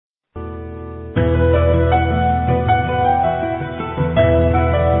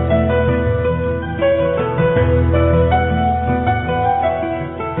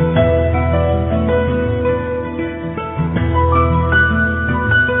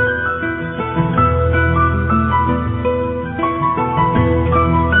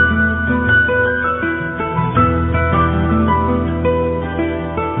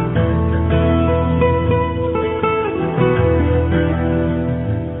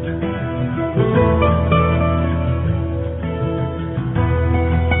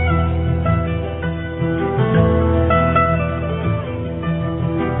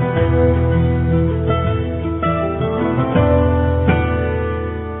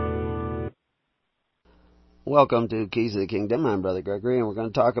Welcome to Keys of the Kingdom. I'm Brother Gregory, and we're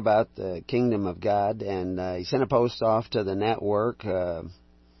going to talk about the Kingdom of God. And he sent a post off to the network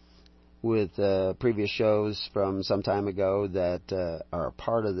with previous shows from some time ago that are a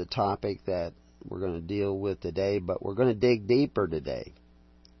part of the topic that we're going to deal with today. But we're going to dig deeper today.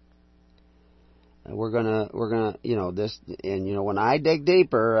 We're gonna, this, and when I dig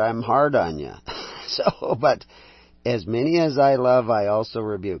deeper, I'm hard on you. But as many as I love, I also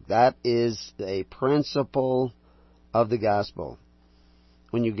rebuke. That is a principle of the gospel.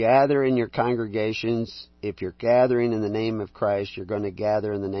 When you gather in your congregations, if you're gathering in the name of Christ, you're going to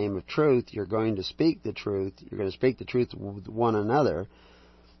gather in the name of truth. You're going to speak the truth. You're going to speak the truth with one another.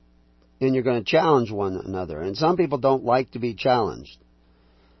 And you're going to challenge one another. And some people don't like to be challenged.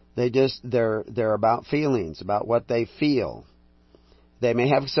 They're about feelings, about what they feel. They may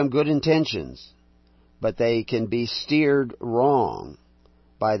have some good intentions, but they can be steered wrong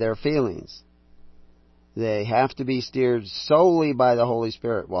by their feelings. They have to be steered solely by the Holy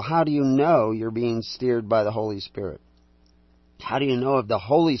Spirit. Well, how do you know you're being steered by the Holy Spirit? How do you know if the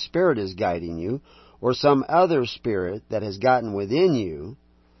Holy Spirit is guiding you, or some other spirit that has gotten within you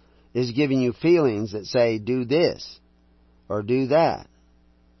is giving you feelings that say, do this, or do that?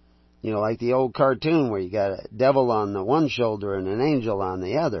 Like the old cartoon where you got a devil on the one shoulder and an angel on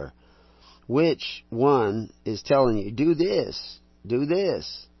the other. Which one is telling you, do this, do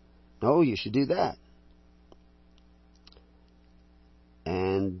this? No, you should do that.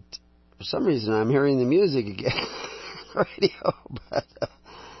 And for some reason I'm hearing the music again on the radio, but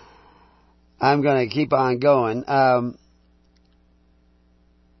I'm going to keep on going.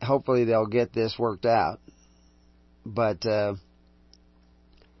 Hopefully they'll get this worked out. But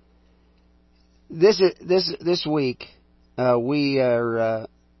this week we are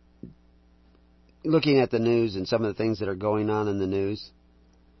looking at the news and some of the things that are going on in the news.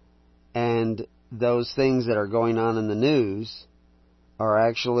 And those things that are going on in the news are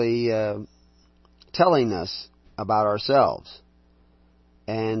actually telling us about ourselves.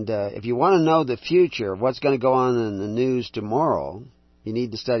 And if you want to know the future of what's going to go on in the news tomorrow, you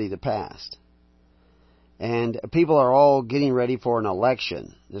need to study the past. And people are all getting ready for an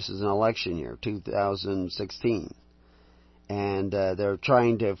election. This is an election year, 2016. And they're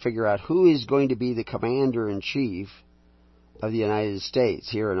trying to figure out who is going to be the commander-in-chief of the United States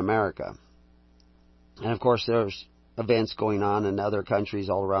here in America. And, of course, there's events going on in other countries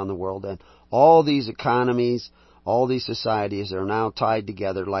all around the world. And all these economies, all these societies are now tied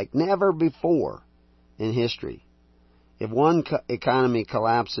together like never before in history. If one economy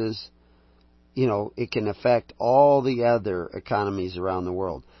collapses, it can affect all the other economies around the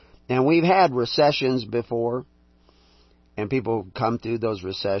world. And we've had recessions before. And people come through those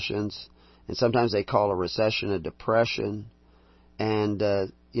recessions, and sometimes they call a recession a depression. And,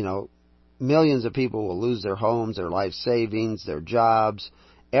 millions of people will lose their homes, their life savings, their jobs.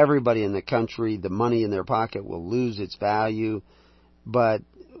 Everybody in the country, the money in their pocket will lose its value. But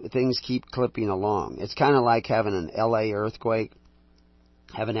things keep clipping along. It's kind of like having an L.A. earthquake.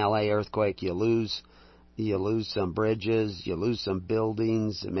 Have an L.A. earthquake, you lose some bridges, you lose some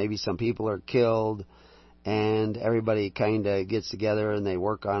buildings, and maybe some people are killed. And everybody kind of gets together and they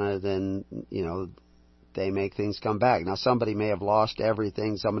work on it, and, they make things come back. Now, somebody may have lost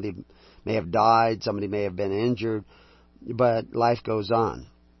everything. Somebody may have died. Somebody may have been injured. But life goes on.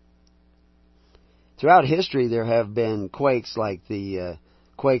 Throughout history, there have been quakes like the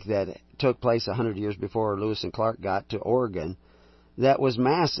quake that took place 100 years before Lewis and Clark got to Oregon. That was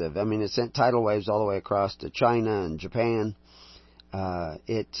massive. I mean, it sent tidal waves all the way across to China and Japan.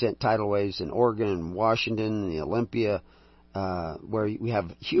 It sent tidal waves in Oregon and Washington and the Olympia, where we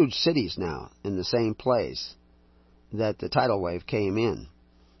have huge cities now in the same place that the tidal wave came in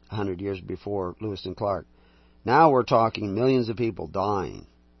 100 years before Lewis and Clark. Now we're talking millions of people dying.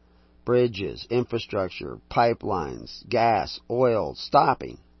 Bridges, infrastructure, pipelines, gas, oil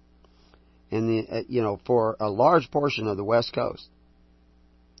stopping. And for a large portion of the West Coast.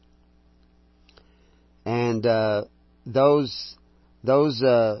 And those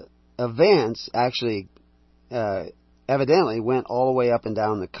events actually evidently went all the way up and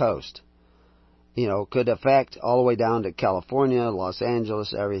down the coast. Could affect all the way down to California, Los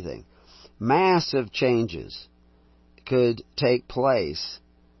Angeles, everything. Massive changes could take place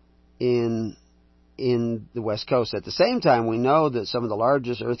in the West Coast. At the same time, we know that some of the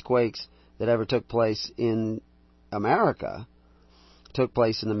largest earthquakes that ever took place in America took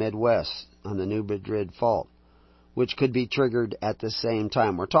place in the Midwest on the New Madrid Fault, which could be triggered at the same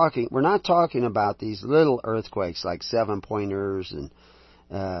time. We're not talking about these little earthquakes like 7-pointers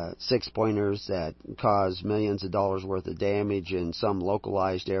six-pointers that cause millions of dollars worth of damage in some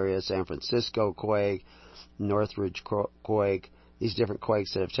localized area, San Francisco quake, Northridge quake, these different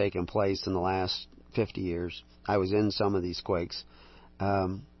quakes that have taken place in the last 50 years. I was in some of these quakes.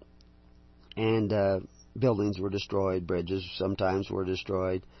 Buildings were destroyed, bridges sometimes were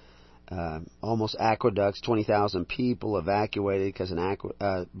destroyed, almost aqueducts, 20,000 people evacuated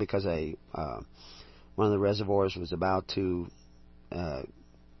because one of the reservoirs was about to, a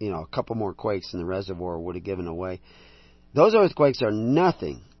couple more quakes and the reservoir would have given away. Those earthquakes are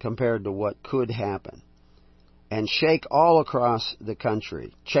nothing compared to what could happen and shake all across the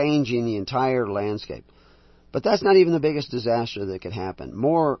country, changing the entire landscape. But that's not even the biggest disaster that could happen.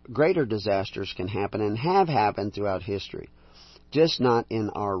 Greater disasters can happen and have happened throughout history, just not in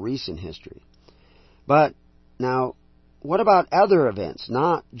our recent history. But now, what about other events,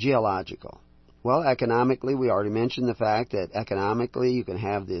 not geological? Well, economically, we already mentioned the fact that economically you can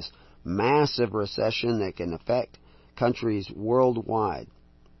have this massive recession that can affect countries worldwide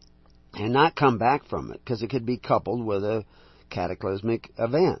and not come back from it because it could be coupled with a cataclysmic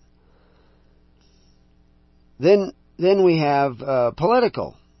event. Then we have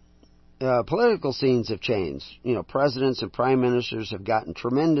political scenes have changed. Presidents and prime ministers have gotten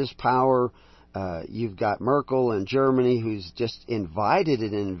tremendous power. You've got Merkel in Germany, who's just invited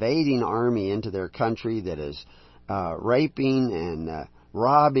an invading army into their country that is raping and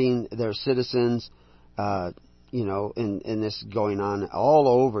robbing their citizens. And this is going on all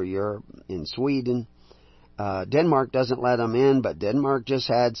over Europe, in Sweden. Denmark doesn't let them in, but Denmark just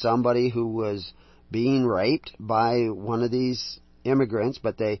had somebody who was being raped by one of these immigrants,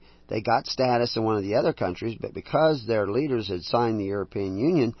 but they got status in one of the other countries, but because their leaders had signed the European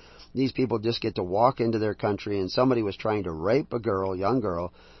Union, these people just get to walk into their country, and somebody was trying to rape a young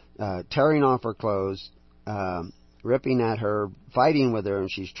girl, tearing off her clothes, ripping at her, fighting with her, and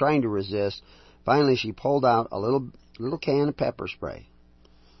she's trying to resist. Finally, she pulled out a little can of pepper spray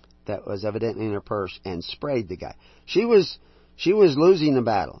that was evidently in her purse and sprayed the guy. She was losing the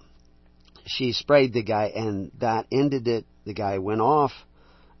battle. She sprayed the guy, and that ended it. The guy went off,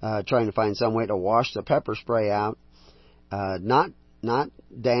 trying to find some way to wash the pepper spray out. Not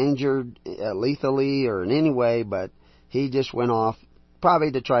endangered lethally or in any way, but he just went off,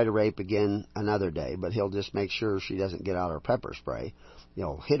 probably to try to rape again another day. But he'll just make sure she doesn't get out her pepper spray.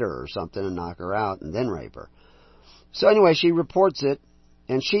 Hit her or something and knock her out and then rape her. So anyway, she reports it,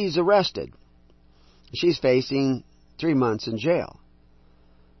 and she's arrested. She's facing 3 months in jail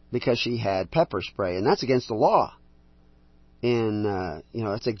because she had pepper spray, and that's against the law.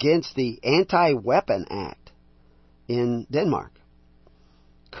 It's against the Anti-Weapon Act in Denmark.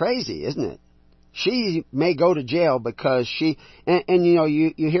 Crazy, isn't it? She may go to jail because you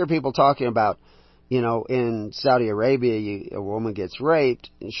hear people talking about, in Saudi Arabia, a woman gets raped,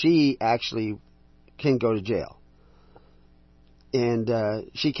 and she actually can go to jail. And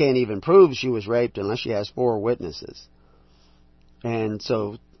she can't even prove she was raped unless she has 4 witnesses. And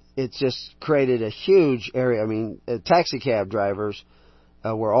so it's just created a huge area. I mean, taxi cab drivers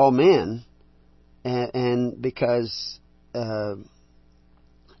were all men, and because of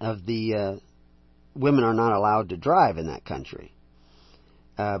the women are not allowed to drive in that country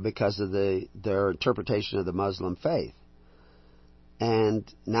because of their interpretation of the Muslim faith. And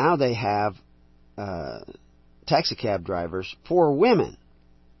now they have taxi cab drivers for women.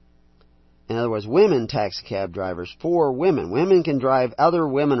 In other words, women taxi cab drivers for women. Women can drive other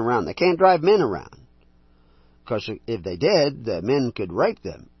women around. They can't drive men around. Because if they did, the men could rape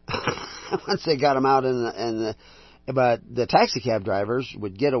them once they got them out but the taxi cab drivers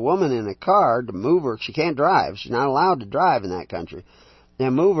would get a woman in a car to move her. She can't drive. She's not allowed to drive in that country.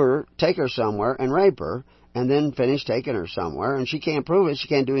 And move her, take her somewhere, and rape her, and then finish taking her somewhere. And she can't prove it. She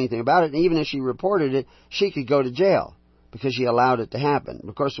can't do anything about it. And even if she reported it, she could go to jail because she allowed it to happen.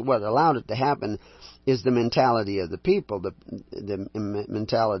 Of course, what allowed it to happen is the mentality of the people, the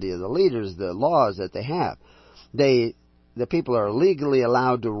mentality of the leaders, the laws that they have. The people are legally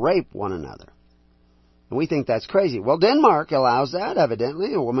allowed to rape one another. And we think that's crazy. Well, Denmark allows that,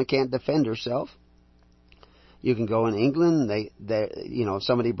 evidently. A woman can't defend herself. You can go in England. If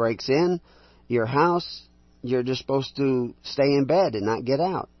somebody breaks in your house, you're just supposed to stay in bed and not get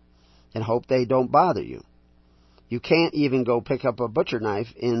out and hope they don't bother you. You can't even go pick up a butcher knife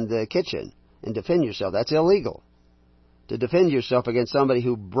in the kitchen and defend yourself. That's illegal. To defend yourself against somebody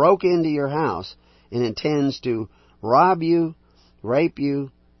who broke into your house and intends to rob you, rape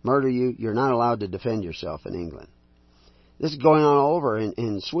you, murder you, you're not allowed to defend yourself in England. This is going on all over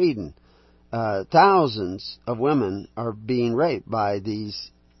in Sweden. Thousands of women are being raped by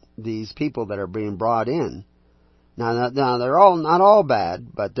these people that are being brought in. Now they're all not all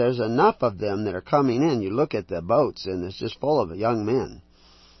bad, but there's enough of them that are coming in. You look at the boats, and it's just full of young men.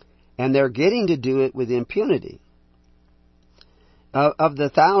 And they're getting to do it with impunity. Of the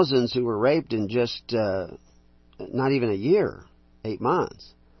thousands who were raped in just not even a year, 8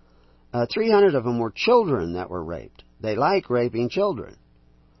 months, 300 of them were children that were raped. They like raping children.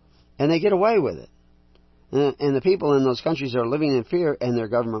 And they get away with it. And the people in those countries are living in fear, and their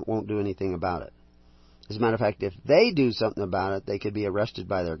government won't do anything about it. As a matter of fact, if they do something about it, they could be arrested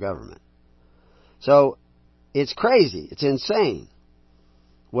by their government. So, it's crazy. It's insane.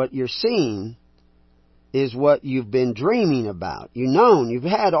 What you're seeing is what you've been dreaming about. You've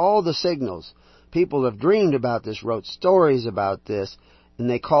had all the signals. People have dreamed about this, wrote stories about this, and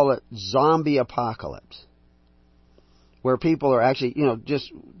they call it zombie apocalypse. Where people are actually,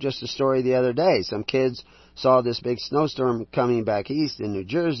 just a story the other day. Some kids saw this big snowstorm coming back east in New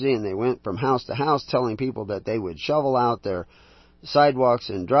Jersey, and they went from house to house telling people that they would shovel out their sidewalks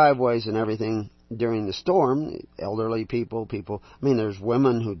and driveways and everything during the storm. Elderly people, there's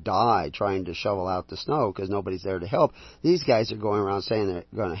women who die trying to shovel out the snow because nobody's there to help. These guys are going around saying they're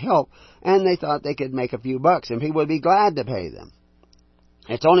going to help, and they thought they could make a few bucks, and people would be glad to pay them.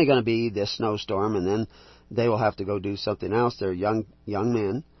 It's only going to be this snowstorm, and then they will have to go do something else. They're young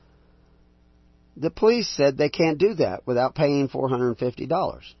men. The police said they can't do that without paying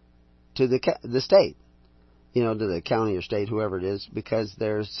 $450 to the state, to the county or state, whoever it is, because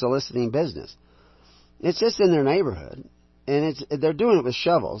they're soliciting business. It's just in their neighborhood, and they're doing it with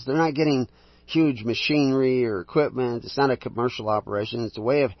shovels. They're not getting huge machinery or equipment. It's not a commercial operation. It's a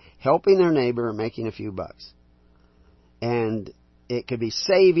way of helping their neighbor and making a few bucks. And it could be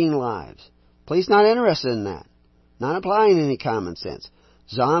saving lives. Police not interested in that. Not applying any common sense.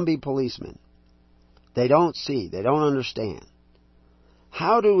 Zombie policemen. They don't see. They don't understand.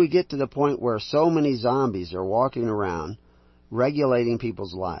 How do we get to the point where so many zombies are walking around regulating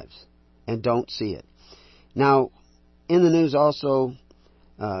people's lives and don't see it? Now, in the news also,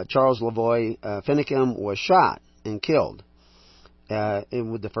 Charles Lavoie Finicum was shot and killed.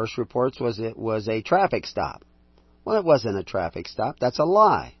 With the first reports it was a traffic stop. Well, it wasn't a traffic stop. That's a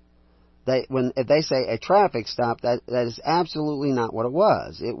lie. If they say a traffic stop, that is absolutely not what it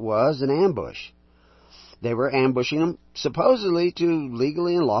was. It was an ambush. They were ambushing them, supposedly to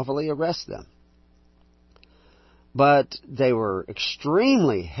legally and lawfully arrest them. But they were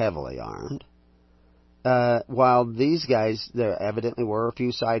extremely heavily armed, while these guys, there evidently were a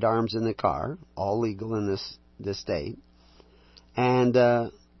few sidearms in the car, all legal in this state, and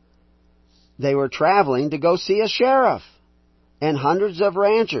they were traveling to go see a sheriff. And hundreds of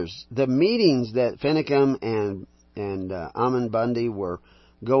ranchers. The meetings that Finicum and Ammon Bundy were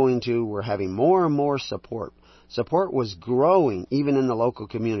going to were having more and more support. Support was growing even in the local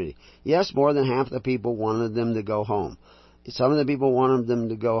community. Yes, more than half the people wanted them to go home. Some of the people wanted them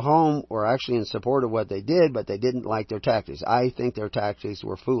to go home were actually in support of what they did, but they didn't like their tactics. I think their tactics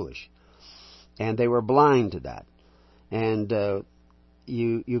were foolish. And they were blind to that. And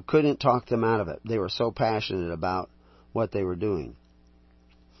you couldn't talk them out of it. They were so passionate about what they were doing.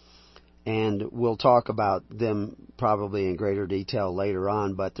 And we'll talk about them probably in greater detail later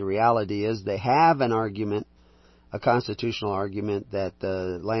on, but the reality is they have an argument, a constitutional argument, that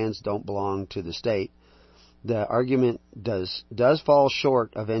the lands don't belong to the state. The argument does fall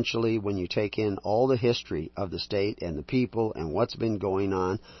short eventually when you take in all the history of the state and the people and what's been going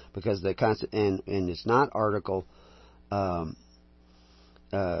on, because and it's not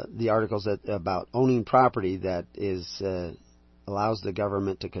the articles about owning property that allows the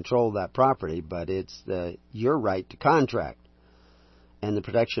government to control that property, but it's your right to contract and the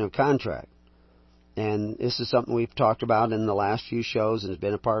protection of contract. And this is something we've talked about in the last few shows, and it's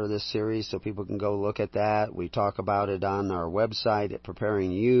been a part of this series, so people can go look at that. We talk about it on our website at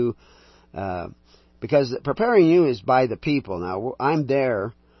Preparing You, because Preparing You is by the people. Now, I'm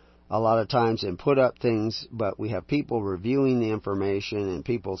there a lot of times and put up things, but we have people reviewing the information and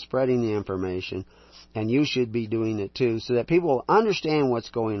people spreading the information, and you should be doing it too, so that people will understand what's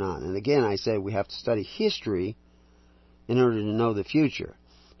going on. And again, I say we have to study history in order to know the future.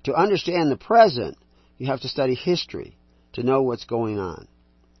 To understand the present, you have to study history to know what's going on.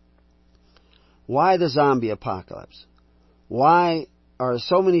 Why the zombie apocalypse? Why are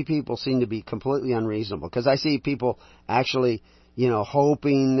so many people seem to be completely unreasonable? Because I see people actually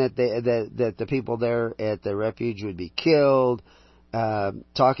hoping that the people there at the refuge would be killed,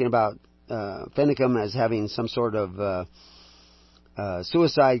 talking about Finicum as having some sort of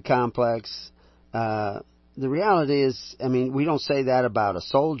suicide complex. The reality is, we don't say that about a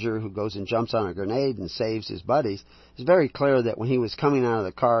soldier who goes and jumps on a grenade and saves his buddies. It's very clear that when he was coming out of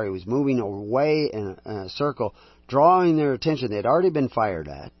the car, he was moving away in a circle drawing their attention. They had already been fired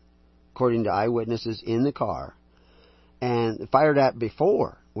at, according to eyewitnesses in the car, and fired at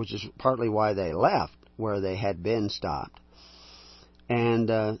before, which is partly why they left where they had been stopped.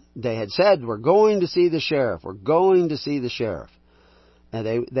 And they had said, we're going to see the sheriff. We're going to see the sheriff.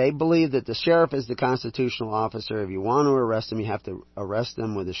 And they believe that the sheriff is the constitutional officer. If you want to arrest them, you have to arrest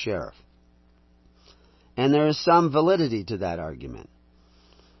them with the sheriff. And there is some validity to that argument.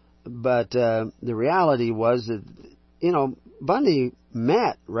 But the reality was that, Bundy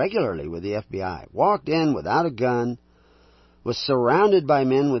met regularly with the FBI, walked in without a gun, was surrounded by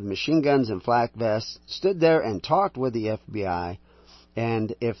men with machine guns and flak vests, stood there and talked with the FBI,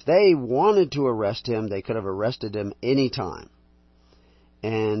 and if they wanted to arrest him, they could have arrested him any time.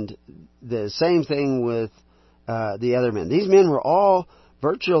 And the same thing with the other men. These men were all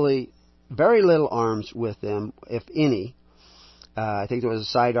virtually very little arms with them, if any. I think there was a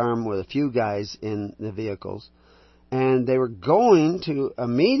sidearm with a few guys in the vehicles. And they were going to a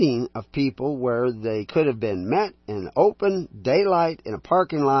meeting of people where they could have been met in open daylight in a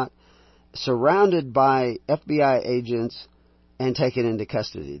parking lot, surrounded by FBI agents, and taken into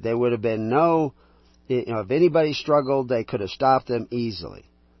custody. There would have been if anybody struggled, they could have stopped them easily.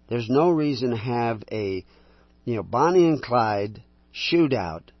 There's no reason to have a, Bonnie and Clyde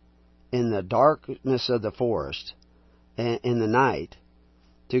shootout in the darkness of the forest in the night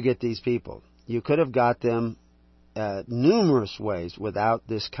to get these people. You could have got them numerous ways without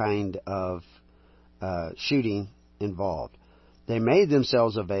this kind of shooting involved. They made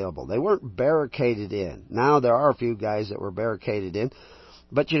themselves available. They weren't barricaded in. Now there are a few guys that were barricaded in,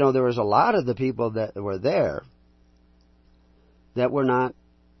 but there was a lot of the people that were there that were not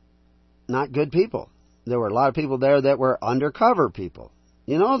good people. There were a lot of people there that were undercover people.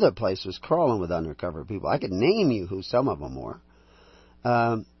 The place was crawling with undercover people. I could name you who some of them were.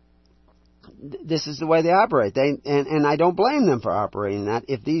 This is the way they operate. And I don't blame them for operating that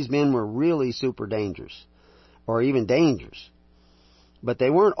if these men were really super dangerous or even dangerous. But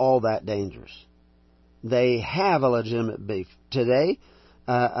they weren't all that dangerous. They have a legitimate beef. Today,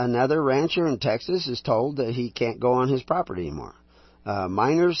 another rancher in Texas is told that he can't go on his property anymore.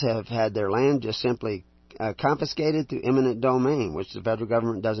 Miners have had their land just simply confiscated through eminent domain, which the federal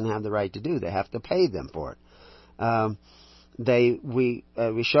government doesn't have the right to do. They have to pay them for it. We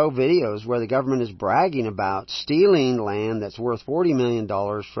show videos where the government is bragging about stealing land that's worth $40 million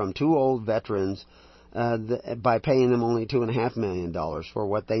from two old veterans by paying them only $2.5 million for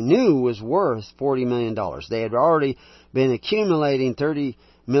what they knew was worth $40 million. They had already been accumulating $30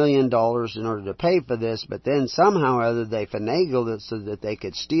 million in order to pay for this, but then somehow or other they finagled it so that they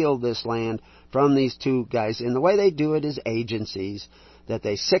could steal this land from these two guys. And the way they do it is agencies that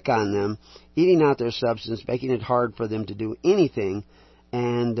they sick on them, eating out their substance, making it hard for them to do anything,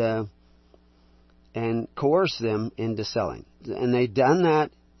 and coerce them into selling. And they've done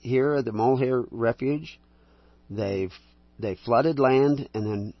that here at the Molehill Refuge. They flooded land, and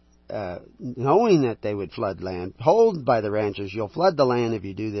then knowing that they would flood land, told by the ranchers, you'll flood the land if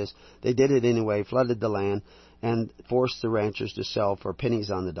you do this. They did it anyway, flooded the land, and forced the ranchers to sell for pennies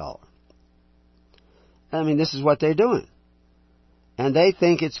on the dollar. I mean, this is what they're doing. And they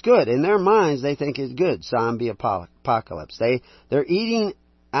think it's good. In their minds, they think it's good. Zombie apocalypse. They're eating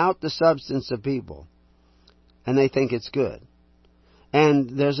out the substance of people. And they think it's good.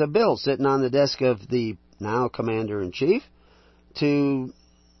 And there's a bill sitting on the desk of the now Commander-in-Chief to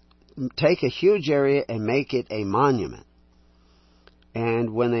take a huge area and make it a monument.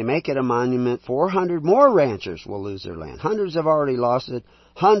 And when they make it a monument, 400 more ranchers will lose their land. Hundreds have already lost it.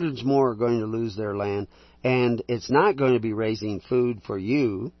 Hundreds more are going to lose their land. And it's not going to be raising food for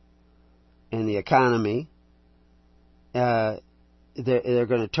you and the economy. They're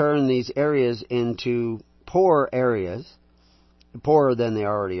going to turn these areas into poor areas, poorer than they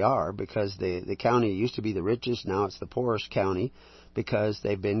already are, because the county used to be the richest. Now it's the poorest county because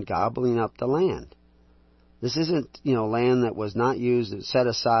they've been gobbling up the land. This isn't, land that was not used, it's set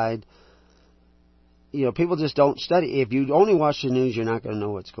aside. People just don't study. If you only watch the news, you're not going to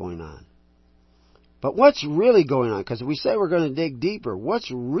know what's going on. But what's really going on? Because we say we're going to dig deeper.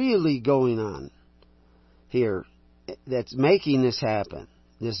 What's really going on here that's making this happen?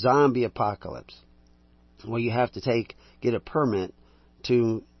 This zombie apocalypse. Well, you have to get a permit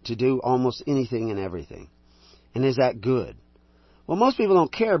to do almost anything and everything. And is that good? Well, most people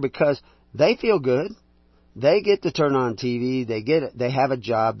don't care because they feel good. They get to turn on TV. They have a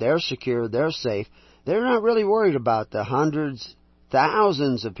job. They're secure. They're safe. They're not really worried about the hundreds,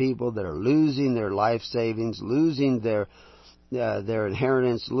 thousands of people that are losing their life savings, losing their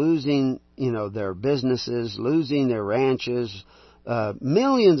inheritance, losing their businesses, losing their ranches.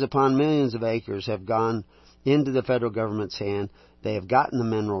 Millions upon millions of acres have gone into the federal government's hand. They have gotten the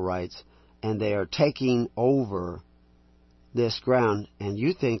mineral rights, and they are taking over this ground. And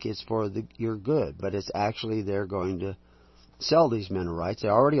you think it's for your good, but it's actually they're going to sell these mineral rights. They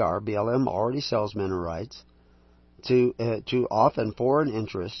already are. BLM already sells mineral rights to often foreign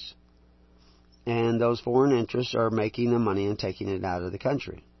interests, and those foreign interests are making the money and taking it out of the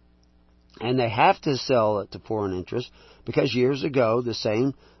country. And they have to sell it to foreign interests because years ago the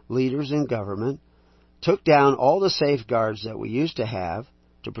same leaders in government took down all the safeguards that we used to have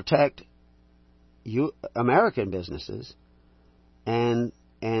to protect American businesses and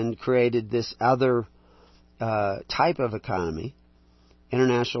created this other type of economy.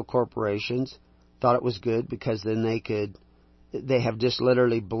 International corporations thought it was good because then they have just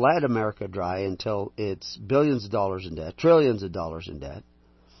literally bled America dry until it's billions of dollars in debt, trillions of dollars in debt.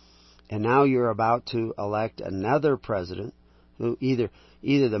 And now you're about to elect another president who either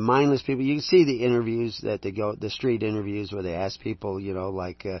the mindless people, you can see the interviews that they go, the street interviews where they ask people,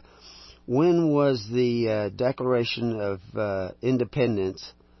 like, when was the Declaration of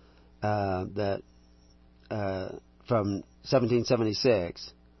Independence from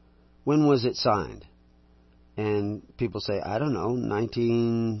 1776, when was it signed? And people say, I don't know,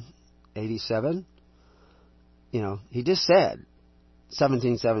 1987? He just said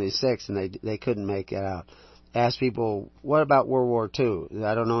 1776, and they couldn't make it out. Ask people, what about World War II?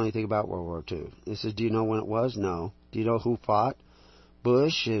 I don't know anything about World War II. They said, do you know when it was? No. Do you know who fought?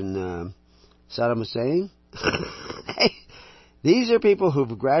 Bush and Saddam Hussein? These are people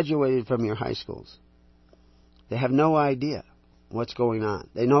who've graduated from your high schools. They have no idea what's going on.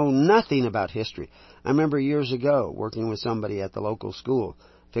 They know nothing about history. I remember years ago working with somebody at the local school,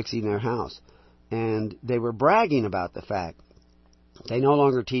 fixing their house, and they were bragging about the fact they no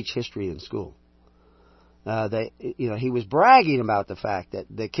longer teach history in school. He was bragging about the fact that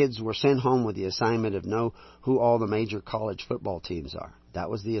the kids were sent home with the assignment of know who all the major college football teams are. That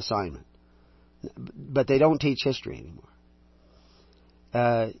was the assignment. But they don't teach history anymore.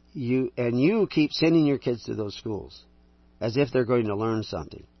 You keep sending your kids to those schools as if they're going to learn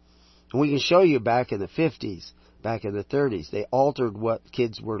something. And we can show you back in the 50s, back in the 30s, they altered what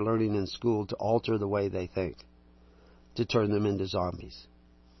kids were learning in school to alter the way they think, to turn them into zombies,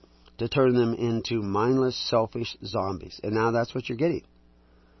 to turn them into mindless, selfish zombies. And now that's what you're getting.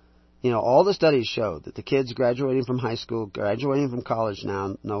 All the studies show that the kids graduating from high school, graduating from college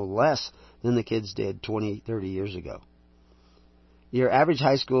now know less than the kids did 20, 30 years ago. Your average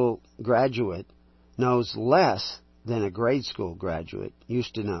high school graduate knows less than a grade school graduate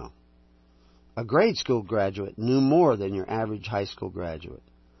used to know. A grade school graduate knew more than your average high school graduate.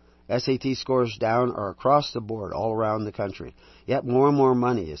 SAT scores down are across the board all around the country. Yet more and more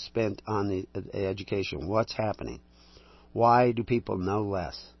money is spent on the education. What's happening? Why do people know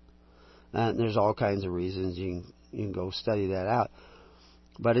less? There's all kinds of reasons. You can go study that out.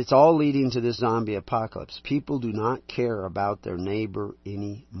 But it's all leading to this zombie apocalypse. People do not care about their neighbor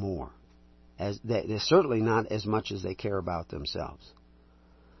anymore. They're certainly not as much as they care about themselves.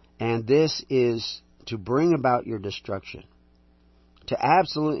 And this is to bring about your destruction.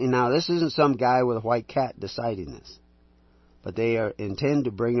 Now this isn't some guy with a white cat deciding this. But they intend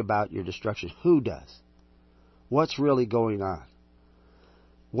to bring about your destruction. Who does? What's really going on?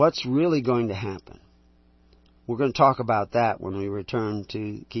 What's really going to happen? We're going to talk about that when we return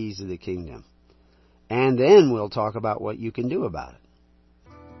to Keys of the Kingdom. And then we'll talk about what you can do about it.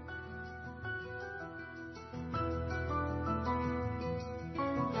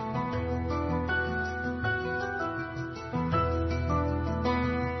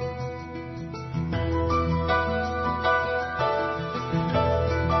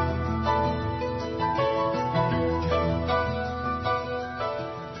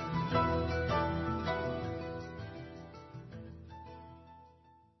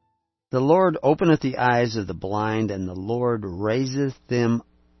 The Lord openeth the eyes of the blind, and the Lord raiseth them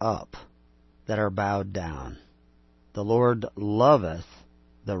up that are bowed down. The Lord loveth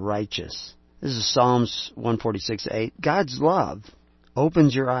the righteous. This is Psalms 146:8. God's love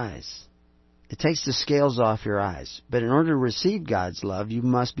opens your eyes. It takes the scales off your eyes. But in order to receive God's love, you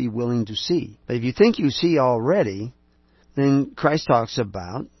must be willing to see. But if you think you see already, then Christ talks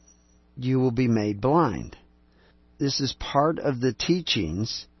about you will be made blind. This is part of the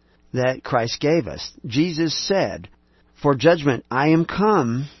teachings that Christ gave us. Jesus said, for judgment I am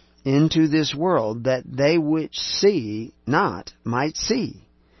come into this world, that they which see not might see,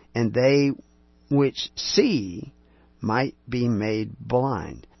 and they which see might be made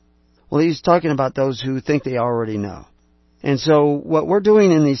blind. Well, he's talking about those who think they already know. And so what we're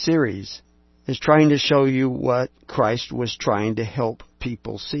doing in these series is trying to show you what Christ was trying to help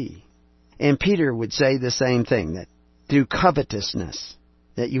people see. And Peter would say the same thing, that through covetousness,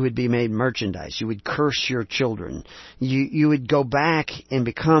 that you would be made merchandise. You would curse your children. You would go back and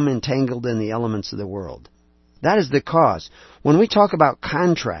become entangled in the elements of the world. That is the cause. When we talk about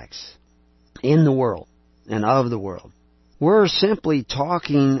contracts in the world and of the world, we're simply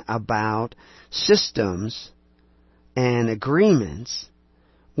talking about systems and agreements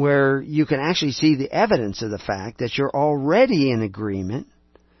where you can actually see the evidence of the fact that you're already in agreement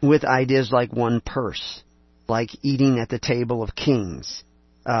with ideas like one purse, like eating at the table of kings,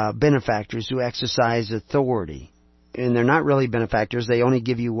 benefactors who exercise authority. And they're not really benefactors, they only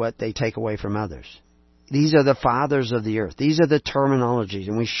give you what they take away from others. These are the fathers of the earth. These are the terminologies,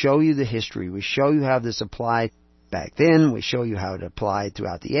 and we show you the history. We show you how this applied back then. We show you how it applied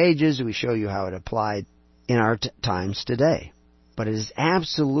throughout the ages. We show you how it applied in our times today. But it is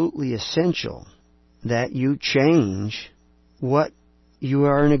absolutely essential that you change what you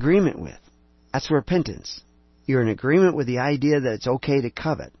are in agreement with. That's repentance. You're in agreement with the idea that it's okay to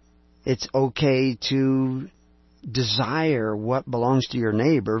covet. It's okay to desire what belongs to your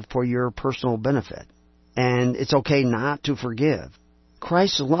neighbor for your personal benefit. And it's okay not to forgive.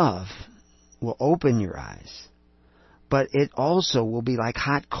 Christ's love will open your eyes, but it also will be like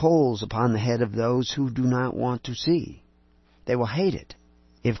hot coals upon the head of those who do not want to see. They will hate it.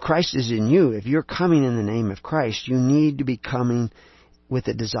 If Christ is in you, if you're coming in the name of Christ, you need to be coming with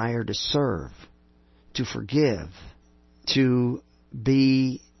a desire to serve, to forgive, to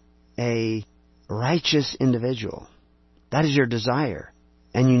be a righteous individual. That is your desire.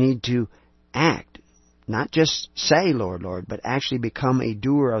 And you need to act. Not just say, Lord, Lord, but actually become a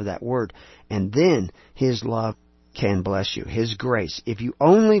doer of that word. And then His love can bless you. His grace. If you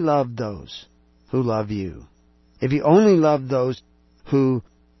only love those who love you, if you only love those who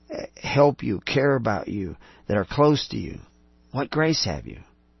help you, care about you, that are close to you, what grace have you?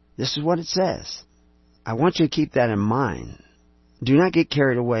 This is what it says. I want you to keep that in mind. Do not get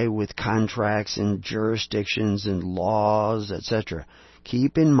carried away with contracts and jurisdictions and laws, etc.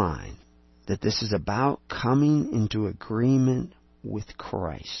 Keep in mind that this is about coming into agreement with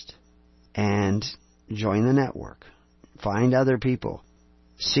Christ. And join the network. Find other people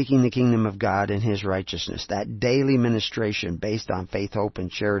seeking the kingdom of God and His righteousness. That daily ministration based on faith, hope,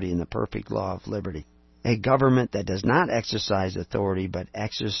 and charity in the perfect law of liberty. A government that does not exercise authority but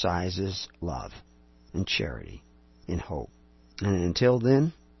exercises love and charity and hope. And until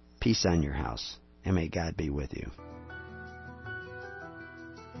then, peace on your house, and may God be with you.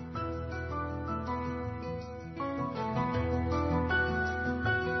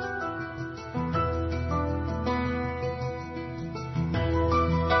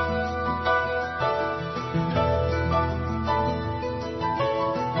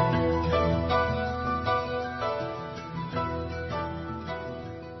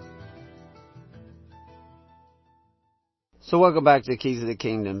 So welcome back to the Keys of the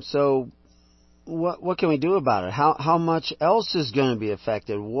Kingdom. So what can we do about it? How much else is going to be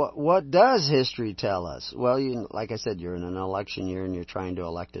affected? What does history tell us? Well, like I said, you're in an election year and you're trying to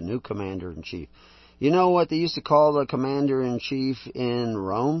elect a new commander-in-chief. You know what they used to call the commander-in-chief in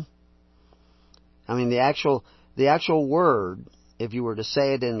Rome? I mean, the actual word, if you were to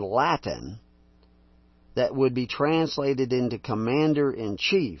say it in Latin, that would be translated into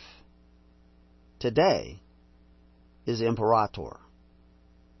commander-in-chief today is imperator.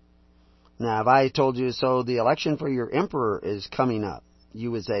 Now, if I told you, so the election for your emperor is coming up,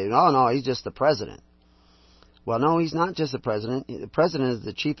 you would say, no, he's just the president. Well, no, he's not just the president. The president is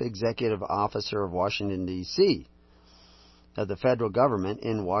the chief executive officer of Washington, D.C., of the federal government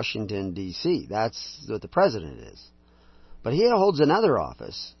in Washington, D.C. That's what the president is. But he holds another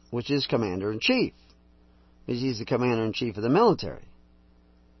office, which is commander-in-chief, because he's the commander-in-chief of the military.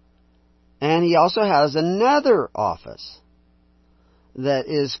 And he also has another office that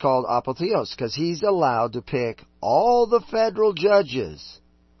is called apotheos, because he's allowed to pick all the federal judges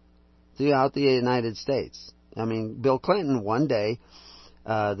throughout the United States. I mean, Bill Clinton, one day,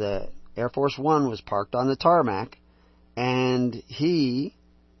 the Air Force One was parked on the tarmac, and he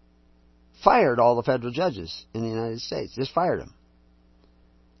fired all the federal judges in the United States. Just fired them.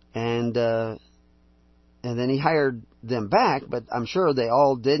 And then he hired them back, but I'm sure they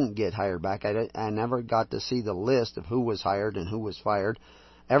all didn't get hired back. I never got to see the list of who was hired and who was fired.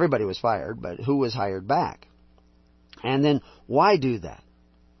 Everybody was fired, but who was hired back? And then, why do that?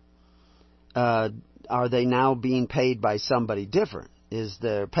 Are they now being paid by somebody different? Is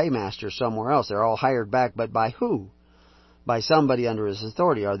their paymaster somewhere else? They're all hired back, but by who? By somebody under his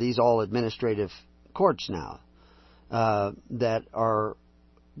authority. Are these all administrative courts now that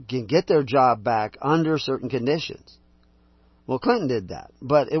can get their job back under certain conditions? Well, Clinton did that,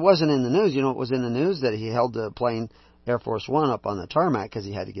 but it wasn't in the news. You know, it was in the news that he held the plane Air Force One up on the tarmac because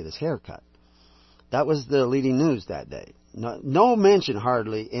he had to get his hair cut. That was the leading news that day. No mention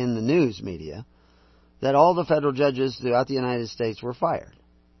hardly in the news media that all the federal judges throughout the United States were fired.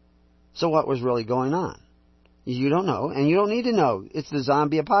 So what was really going on? You don't know, and you don't need to know. It's the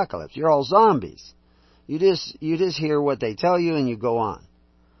zombie apocalypse. You're all zombies. You just hear what they tell you and you go on.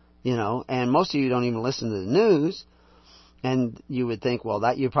 You know, and most of you don't even listen to the news. And you would think, well,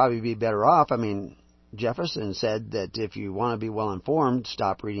 that you'd probably be better off. I mean, Jefferson said that if you want to be well informed,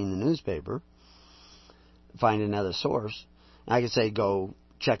 stop reading the newspaper. Find another source. I could say go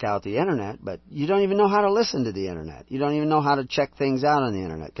check out the internet, but you don't even know how to listen to the internet. You don't even know how to check things out on the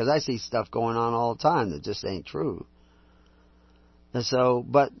internet, because I see stuff going on all the time that just ain't true. And so,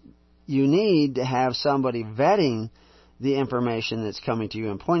 but you need to have somebody vetting the information that's coming to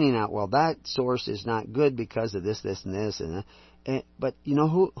you and pointing out, well, that source is not good because of this, this, and this, and but you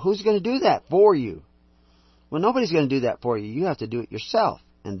know who's going to do that for you? Well, nobody's going to do that for you. You have to do it yourself.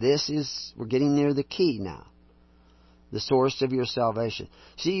 And we're getting near the key now. The source of your salvation.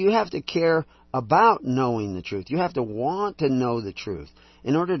 See, you have to care about knowing the truth. You have to want to know the truth.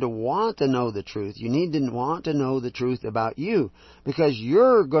 In order to want to know the truth, you need to want to know the truth about you, because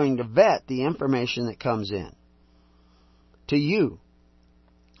you're going to vet the information that comes in to you.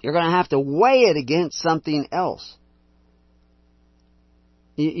 You're going to have to weigh it against something else.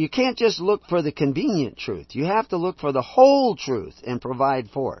 You can't just look for the convenient truth. You have to look for the whole truth and provide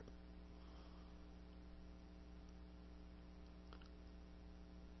for it.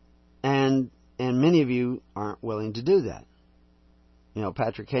 And many of you aren't willing to do that. You know,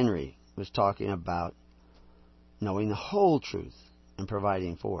 Patrick Henry was talking about knowing the whole truth and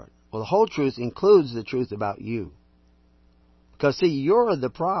providing for it. Well, the whole truth includes the truth about you. Because, see, you're the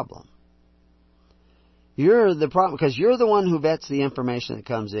problem. You're the problem because you're the one who vets the information that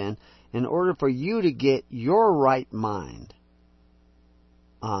comes in order for you to get your right mind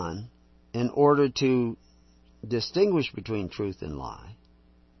on, in order to distinguish between truth and lie.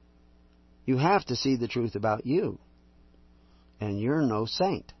 You have to see the truth about you. And you're no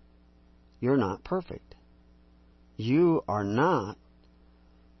saint. You're not perfect. You are not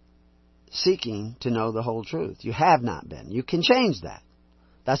seeking to know the whole truth. You have not been. You can change that.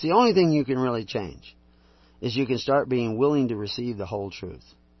 That's the only thing you can really change, is you can start being willing to receive the whole truth.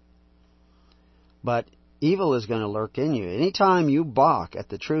 But evil is going to lurk in you. Anytime you balk at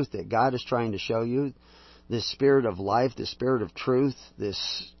the truth that God is trying to show you, this spirit of life, this spirit of truth,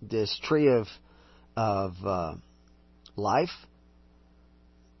 this tree of life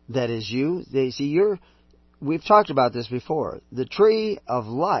that is you. We've talked about this before. The tree of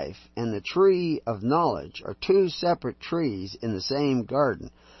life and the tree of knowledge are two separate trees in the same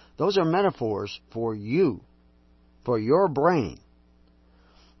garden. Those are metaphors for you, for your brain.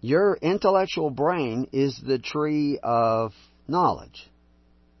 Your intellectual brain is the tree of knowledge.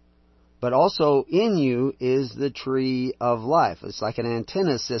 But also in you is the tree of life. It's like an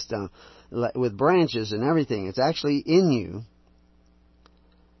antenna system with branches and everything. It's actually in you.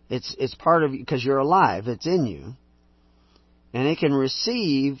 It's part of you because you're alive. It's in you. And it can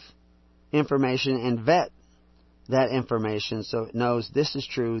receive information and vet that information so it knows this is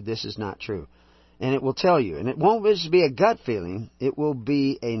true, this is not true. And it will tell you. And it won't just be a gut feeling. It will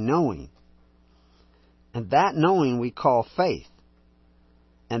be a knowing. And that knowing we call faith.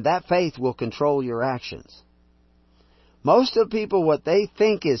 And that faith will control your actions. Most of people, what they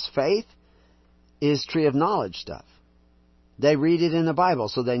think is faith is tree of knowledge stuff. They read it in the Bible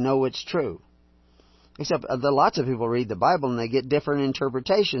so they know it's true. Except lots of people read the Bible and they get different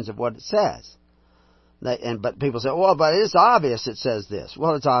interpretations of what it says. But people say, well, but it's obvious it says this.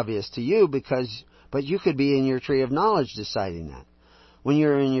 Well, it's obvious to you but you could be in your tree of knowledge deciding that. When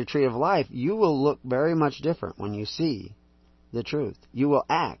you're in your tree of life, you will look very much different when you see the truth. You will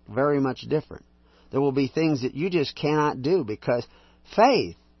act very much different. There will be things that you just cannot do because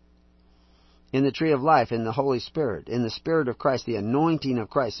faith in the tree of life, in the Holy Spirit, in the Spirit of Christ, the anointing of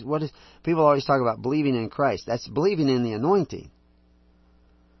Christ. People always talk about believing in Christ. That's believing in the anointing.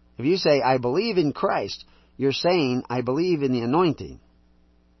 If you say, I believe in Christ, you're saying, I believe in the anointing.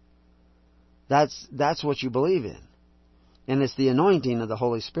 That's what you believe in. And it's the anointing of the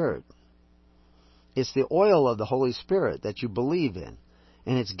Holy Spirit. It's the oil of the Holy Spirit that you believe in.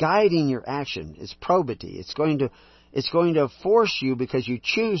 And it's guiding your action. It's probity. It's going to force you because you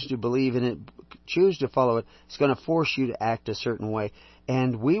choose to believe in it, choose to follow it. It's going to force you to act a certain way.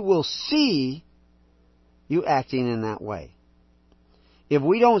 And we will see you acting in that way. If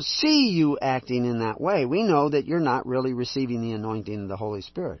we don't see you acting in that way, we know that you're not really receiving the anointing of the Holy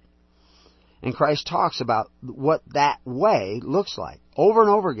Spirit. And Christ talks about what that way looks like. Over and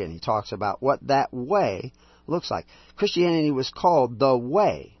over again, He talks about what that way looks like. Christianity was called the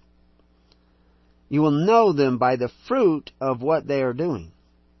way. You will know them by the fruit of what they are doing.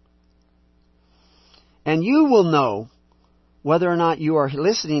 And you will know whether or not you are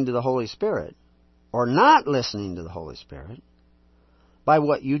listening to the Holy Spirit or not listening to the Holy Spirit by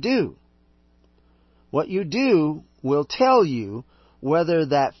what you do. What you do will tell you whether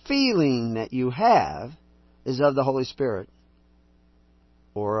that feeling that you have is of the Holy Spirit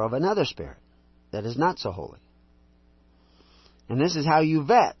or of another spirit that is not so holy. And this is how you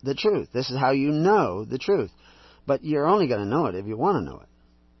vet the truth. This is how you know the truth. But you're only going to know it if you want to know it.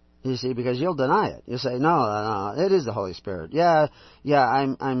 You see, because you'll deny it. You'll say, no, it is the Holy Spirit. Yeah,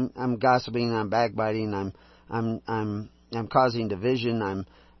 I'm gossiping, I'm backbiting, I'm causing division,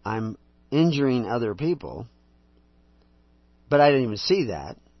 I'm injuring other people. But I don't even see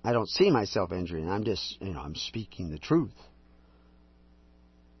that. I don't see myself injuring. I'm just, I'm speaking the truth.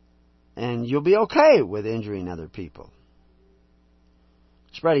 And you'll be okay with injuring other people.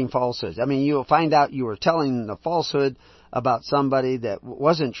 Spreading falsehoods. I mean, you'll find out you were telling the falsehood about somebody that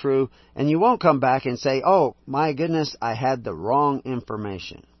wasn't true, and you won't come back and say, oh, my goodness, I had the wrong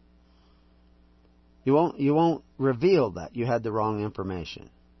information. You won't reveal that you had the wrong information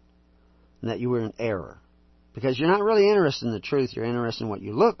and that you were in error. Because you're not really interested in the truth, you're interested in what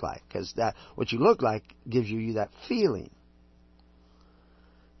you look like, because what you look like gives you that feeling.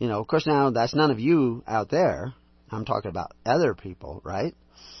 Of course now, that's none of you out there. I'm talking about other people, right?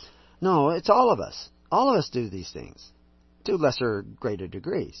 No, it's all of us. All of us do these things to lesser, greater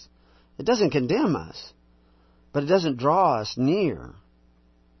degrees. It doesn't condemn us, but it doesn't draw us near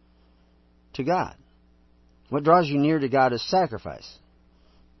to God. What draws you near to God is sacrifice.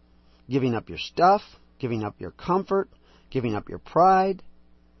 Giving up your stuff, giving up your comfort, giving up your pride,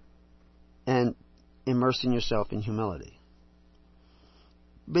 and immersing yourself in humility.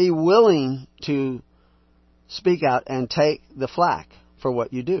 Be willing to speak out and take the flak for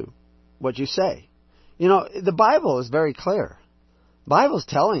what you do, what you say. The Bible is very clear. The Bible's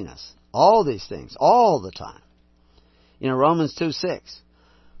telling us all these things all the time. Romans 2:6,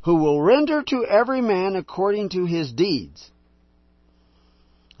 who will render to every man according to his deeds.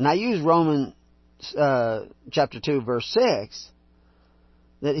 And I use Romans chapter 2, verse 6,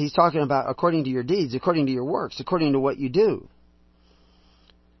 that he's talking about according to your deeds, according to your works, according to what you do.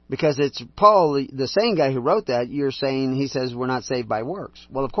 Because it's Paul, the same guy who wrote that, he says we're not saved by works.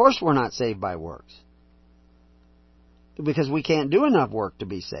 Well, of course we're not saved by works. Because we can't do enough work to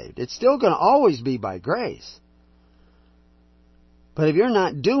be saved. It's still going to always be by grace. But if you're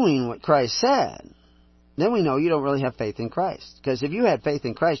not doing what Christ said, then we know you don't really have faith in Christ. Because if you had faith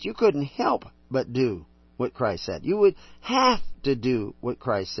in Christ, you couldn't help but do what Christ said. You would have to do what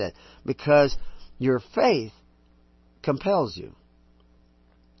Christ said. Because your faith compels you.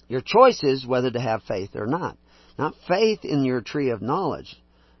 Your choice is whether to have faith or not. Not faith in your tree of knowledge,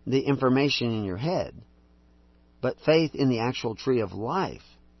 the information in your head, but faith in the actual tree of life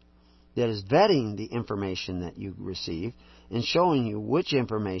that is vetting the information that you receive and showing you which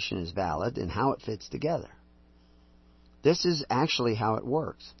information is valid and how it fits together. This is actually how it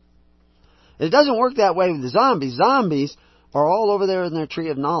works. It doesn't work that way with the zombies. Zombies are all over there in their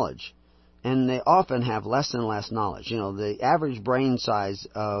tree of knowledge. And they often have less and less knowledge. The average brain size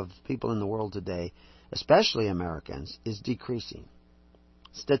of people in the world today, especially Americans, is decreasing.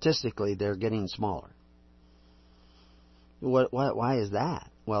 Statistically, they're getting smaller. Why is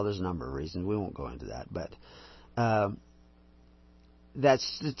that? Well, there's a number of reasons. We won't go into that. But that's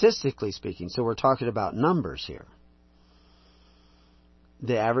statistically speaking. So we're talking about numbers here.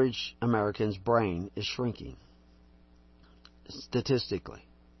 The average American's brain is shrinking. Statistically.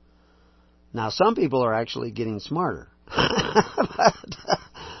 Now, some people are actually getting smarter.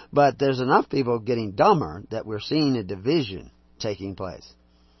 but there's enough people getting dumber that we're seeing a division taking place.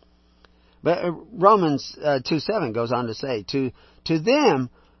 But Romans 2:7 goes on to say, to them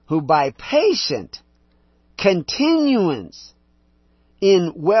who by patient continuance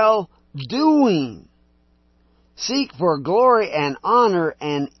in well-doing seek for glory and honor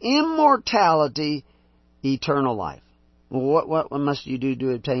and immortality, eternal life. What must you do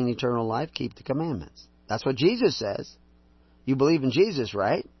to obtain eternal life? Keep the commandments. That's what Jesus says. You believe in Jesus,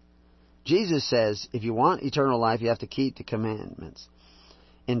 right? Jesus says if you want eternal life, you have to keep the commandments.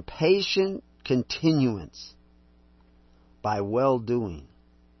 In patient continuance by well-doing.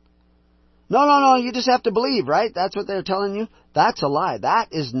 No, you just have to believe, right? That's what they're telling you. That's a lie.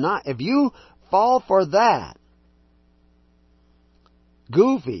 That is not. If you fall for that,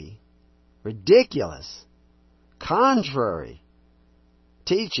 goofy, ridiculous, contrary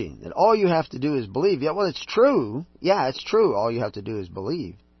teaching that all you have to do is believe. Yeah, well, it's true. Yeah, it's true. All you have to do is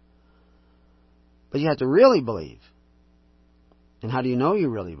believe. But you have to really believe. And how do you know you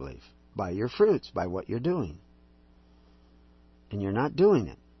really believe? By your fruits, by what you're doing. And you're not doing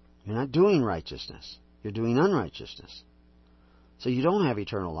it. You're not doing righteousness. You're doing unrighteousness. So you don't have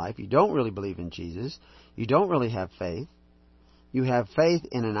eternal life. You don't really believe in Jesus. You don't really have faith. You have faith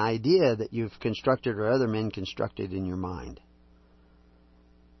in an idea that you've constructed or other men constructed in your mind.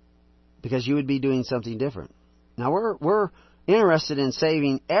 Because you would be doing something different. Now we're interested in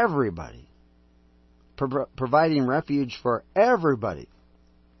saving everybody. Providing refuge for everybody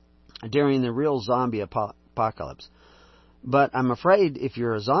during the real zombie apocalypse. But I'm afraid if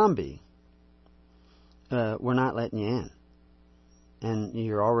you're a zombie, we're not letting you in. And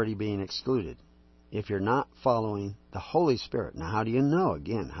you're already being excluded if you're not following the Holy Spirit. Now, how do you know?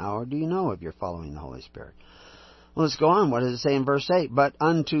 Again, how do you know if you're following the Holy Spirit? Well, let's go on. What does it say in verse 8? But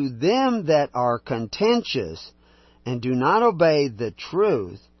unto them that are contentious and do not obey the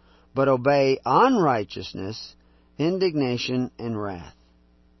truth, but obey unrighteousness, indignation, and wrath.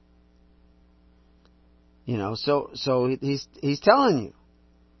 You know, so he's telling you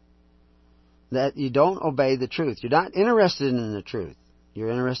that you don't obey the truth. You're not interested in the truth. You're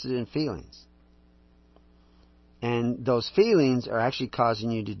interested in feelings. And those feelings are actually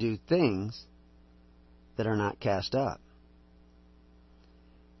causing you to do things that are not cast up.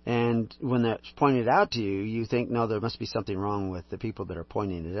 And when that's pointed out to you, you think, no, there must be something wrong with the people that are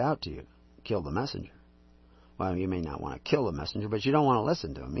pointing it out to you. Kill the messenger. Well, you may not want to kill the messenger, but you don't want to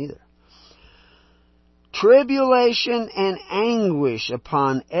listen to him either. Tribulation and anguish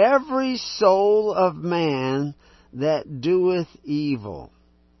upon every soul of man that doeth evil,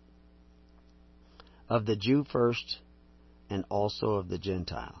 of the Jew first, and also of the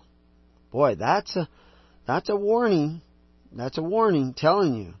Gentile. Boy, that's a warning. That's a warning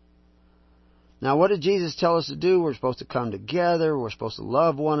telling you. Now, what did Jesus tell us to do? We're supposed to come together. We're supposed to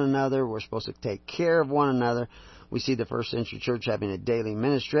love one another. We're supposed to take care of one another. We see the first century church having a daily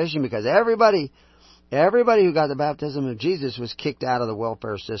ministration because everybody who got the baptism of Jesus was kicked out of the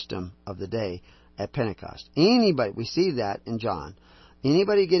welfare system of the day at Pentecost. Anybody, we see that in John.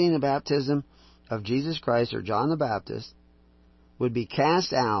 Anybody getting the baptism of Jesus Christ or John the Baptist would be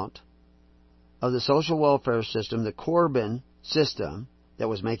cast out of the social welfare system, the Corbin system that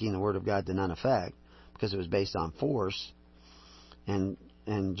was making the Word of God to none effect because it was based on force. And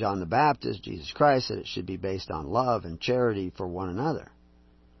John the Baptist, Jesus Christ, said it should be based on love and charity for one another.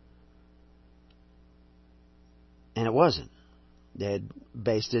 And it wasn't. They had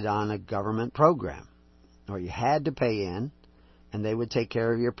based it on a government program where you had to pay in, and they would take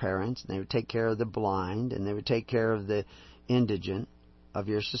care of your parents, and they would take care of the blind, and they would take care of the indigent of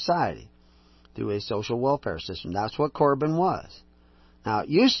your society through a social welfare system. That's what Corbin was. Now, it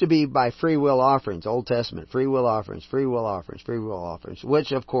used to be by free will offerings, Old Testament, free will offerings, free will offerings, free will offerings,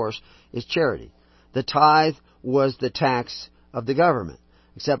 which, of course, is charity. The tithe was the tax of the government,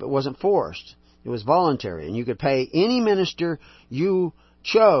 except it wasn't forced. It was voluntary, and you could pay any minister you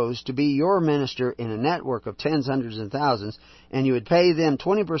chose to be your minister in a network of tens, hundreds, and thousands, and you would pay them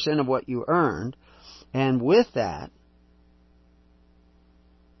 20% of what you earned, and with that,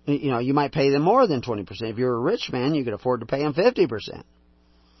 you know, you might pay them more than 20%. If you're a rich man, you could afford to pay them 50%.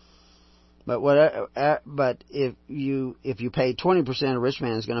 But if you pay 20%, a rich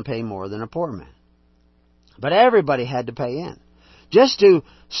man is going to pay more than a poor man. But everybody had to pay in. Just to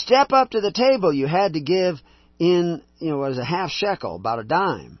step up to the table, you had to give in, what is a half shekel, about a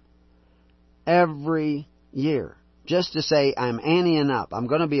dime, every year. Just to say, I'm anteing up. I'm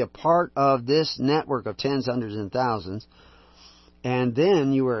going to be a part of this network of tens, hundreds, and thousands. And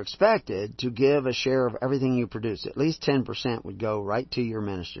then you were expected to give a share of everything you produced. At least 10% would go right to your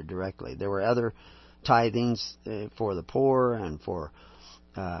minister directly. There were other tithings for the poor and for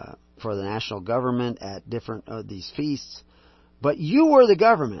the national government at different of these feasts. But you were the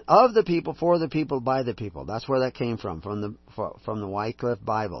government of the people, for the people, by the people. That's where that came from the Wycliffe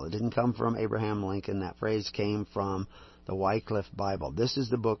Bible. It didn't come from Abraham Lincoln. That phrase came from the Wycliffe Bible. This is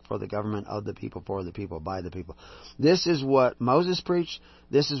the book for the government of the people, for the people, by the people. This is what Moses preached.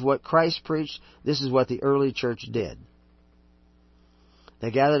 This is what Christ preached. This is what the early church did.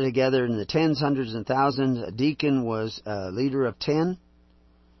 They gathered together in the tens, hundreds, and thousands. A deacon was a leader of 10.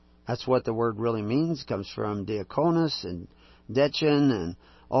 That's what the word really means. It comes from diakonos and deacon and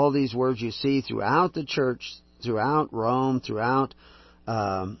all these words you see throughout the church, throughout Rome, throughout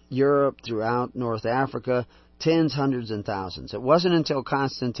Europe, throughout North Africa. Tens, hundreds, and thousands. It wasn't until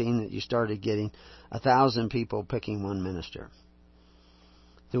Constantine that you started getting 1,000 people picking one minister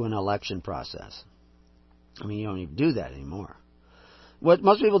through an election process. I mean, you don't even do that anymore. What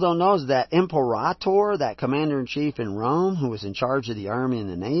most people don't know is that Imperator, that commander-in-chief in Rome, who was in charge of the army and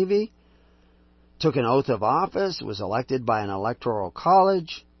the navy, took an oath of office, was elected by an electoral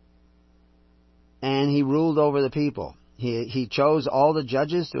college, and he ruled over the people. He chose all the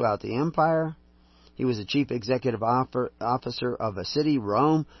judges throughout the empire. He was the chief executive officer of a city,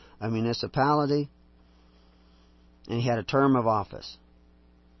 Rome, a municipality, and he had a term of office.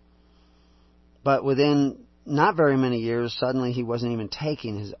 But within not very many years, suddenly he wasn't even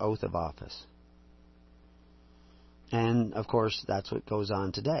taking his oath of office. And, of course, that's what goes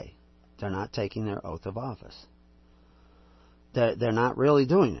on today. They're not taking their oath of office. They're not really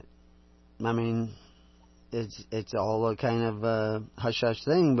doing it. I mean, it's all a kind of hush-hush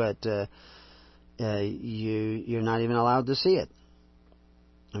thing, but you're not even allowed to see it.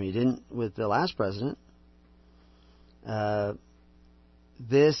 I mean, you didn't with the last president.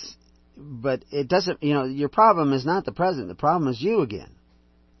 But it doesn't, your problem is not the president. The problem is you again.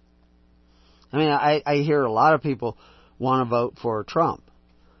 I mean, I hear a lot of people want to vote for Trump.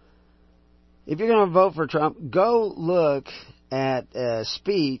 If you're going to vote for Trump, go look at a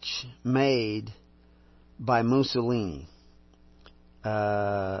speech made by Mussolini.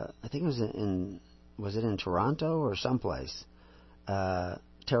 I think it was it in Toronto or someplace?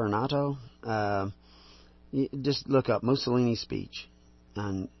 Terranato? Just look up Mussolini's speech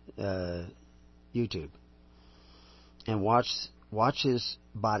on YouTube and watch his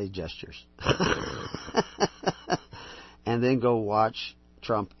body gestures. And then go watch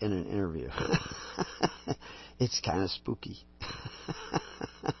Trump in an interview. It's kind of spooky.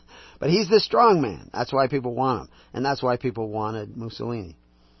 But he's the strong man. That's why people want him. And that's why people wanted Mussolini.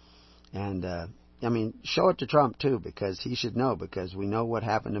 And, I mean, show it to Trump, too, because he should know, because we know what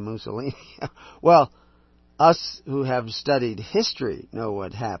happened to Mussolini. Well, us who have studied history know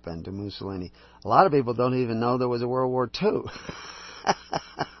what happened to Mussolini. A lot of people don't even know there was a World War II.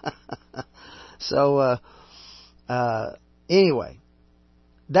 So, anyway,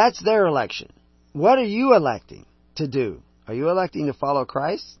 that's their election. What are you electing to do? Are you electing to follow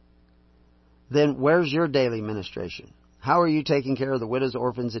Christ? Then where's your daily ministration? How are you taking care of the widows,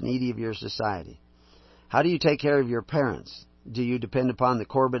 orphans, and needy of your society? How do you take care of your parents? Do you depend upon the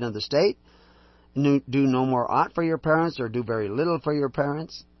Corbin of the state? Do no more ought for your parents, or do very little for your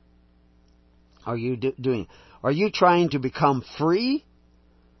parents? Are you Are you trying to become free?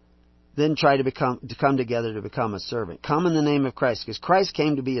 Then try to come together to become a servant. Come in the name of Christ, because Christ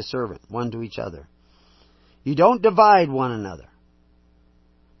came to be a servant, one to each other. You don't divide one another.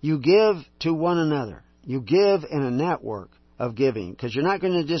 You give to one another. You give in a network of giving, because you're not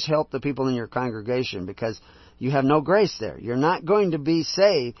going to just help the people in your congregation because you have no grace there. You're not going to be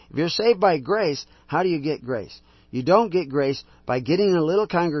saved. If you're saved by grace, how do you get grace? You don't get grace by getting a little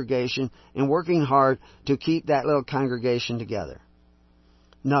congregation and working hard to keep that little congregation together.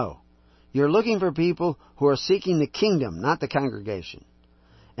 No. You're looking for people who are seeking the kingdom, not the congregation.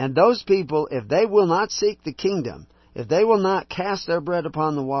 And those people, if they will not seek the kingdom, if they will not cast their bread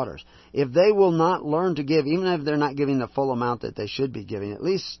upon the waters, if they will not learn to give, even if they're not giving the full amount that they should be giving, at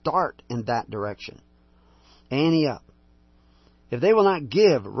least start in that direction. Ante up. If they will not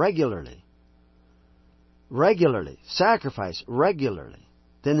give regularly, sacrifice regularly,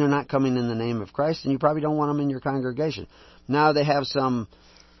 then they're not coming in the name of Christ, and you probably don't want them in your congregation. Now they have some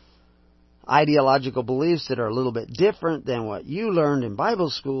ideological beliefs that are a little bit different than what you learned in Bible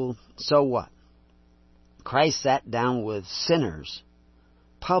school. So what? Christ sat down with sinners,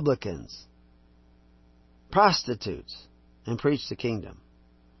 publicans, prostitutes, and preached the kingdom.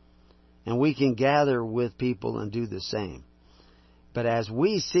 And we can gather with people and do the same. But as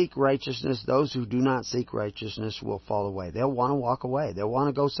we seek righteousness, those who do not seek righteousness will fall away. They'll want to walk away. They'll want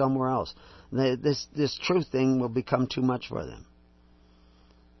to go somewhere else. This truth thing will become too much for them.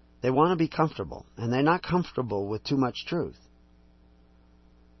 They want to be comfortable, and they're not comfortable with too much truth.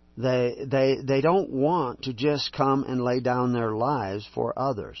 They don't want to just come and lay down their lives for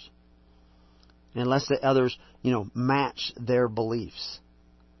others, unless the others, match their beliefs,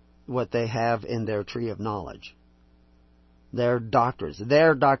 what they have in their tree of knowledge. Their doctrines.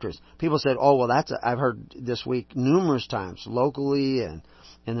 People said, "Oh, well, I've heard this week numerous times, locally and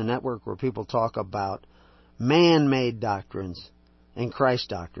in the network, where people talk about man-made doctrines and Christ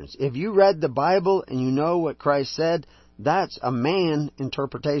doctrines." If you read the Bible and you know what Christ said, that's a man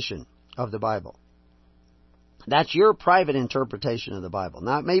interpretation of the Bible. That's your private interpretation of the Bible.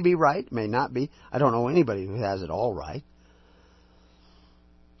 Now, it may be right, it may not be. I don't know anybody who has it all right.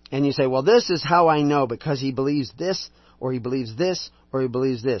 And you say, well, this is how I know, because he believes this, or he believes this, or he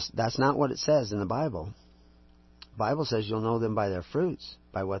believes this. That's not what it says in the Bible. The Bible says you'll know them by their fruits,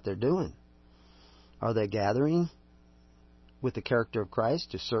 by what they're doing. Are they gathering? with the character of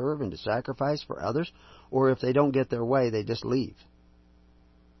Christ, to serve and to sacrifice for others, or if they don't get their way, they just leave.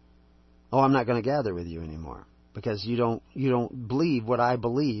 Oh, I'm not going to gather with you anymore because you don't believe what I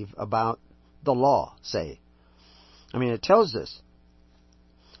believe about the law, say. I mean, it tells us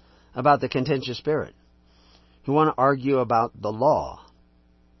about the contentious spirit who want to argue about the law.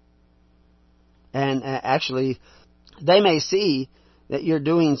 And actually, they may see that you're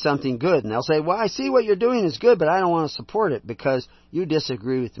doing something good, and they'll say, well, I see what you're doing is good, but I don't want to support it because you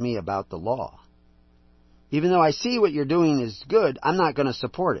disagree with me about the law. Even though I see what you're doing is good, I'm not going to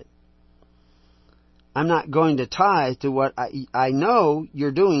support it. I'm not going to tie to what I know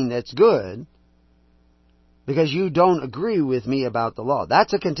you're doing that's good because you don't agree with me about the law.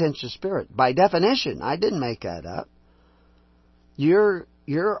 That's a contentious spirit. By definition, I didn't make that up. You're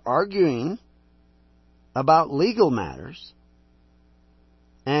arguing about legal matters,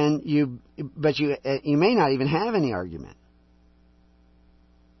 and you may not even have any argument.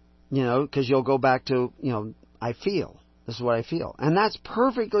 Because you'll go back to, I feel. This is what I feel. And that's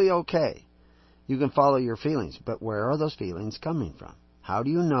perfectly okay. You can follow your feelings, but where are those feelings coming from? How do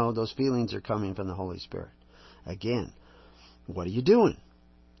you know those feelings are coming from the Holy Spirit? Again, what are you doing?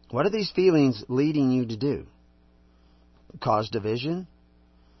 What are these feelings leading you to do? Cause division?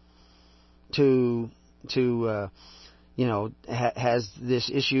 Has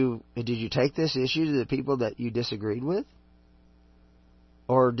this issue, did you take this issue to the people that you disagreed with?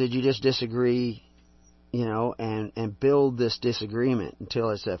 Or did you just disagree, and build this disagreement until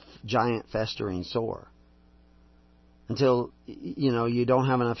it's a giant festering sore? Until, you don't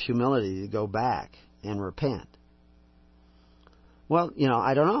have enough humility to go back and repent. Well,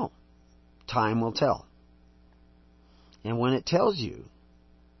 I don't know. Time will tell. And when it tells you,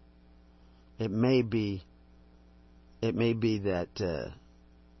 it may be that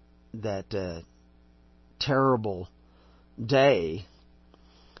terrible day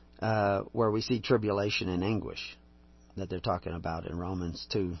where we see tribulation and anguish that they're talking about in Romans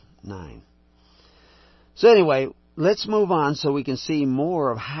 2:9. So anyway, let's move on so we can see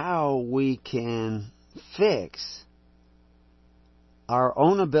more of how we can fix our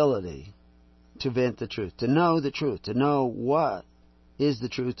own ability to vent the truth, to know the truth, to know what is the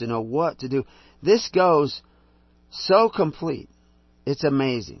truth, to know what to do. This goes so complete. It's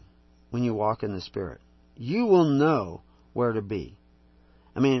amazing when you walk in the Spirit. You will know where to be.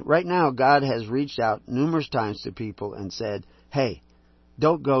 I mean, right now, God has reached out numerous times to people and said, hey,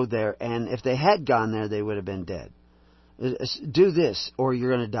 don't go there. And if they had gone there, they would have been dead. Do this or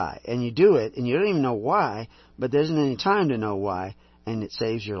you're going to die. And you do it, and you don't even know why, but there isn't any time to know why, and it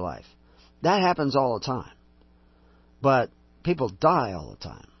saves your life. That happens all the time. But people die all the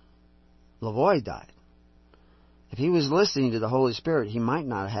time. Lavoie died. If he was listening to the Holy Spirit, he might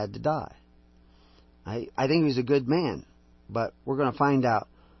not have had to die. I think he was a good man. But we're going to find out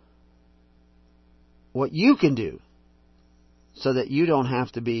what you can do so that you don't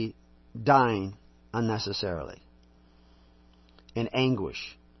have to be dying unnecessarily in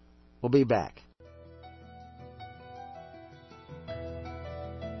anguish. We'll be back.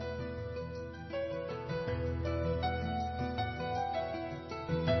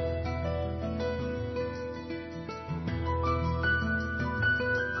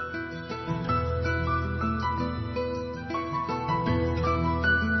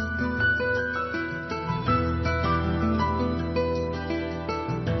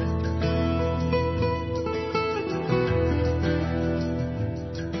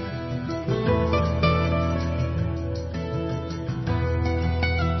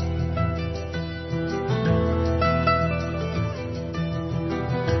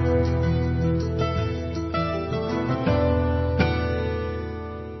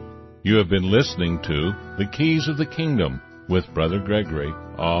 You have been listening to The Keys of the Kingdom with Brother Gregory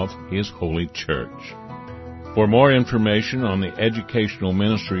of His Holy Church. For more information on the educational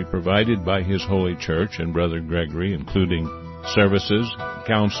ministry provided by His Holy Church and Brother Gregory, including services,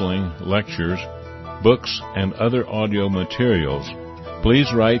 counseling, lectures, books, and other audio materials,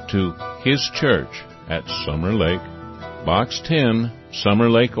 please write to His Church at Summer Lake, Box 10, Summer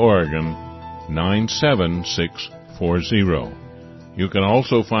Lake, Oregon, 97640. You can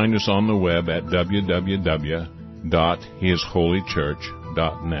also find us on the web at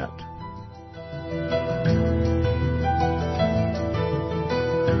www.hisholychurch.net.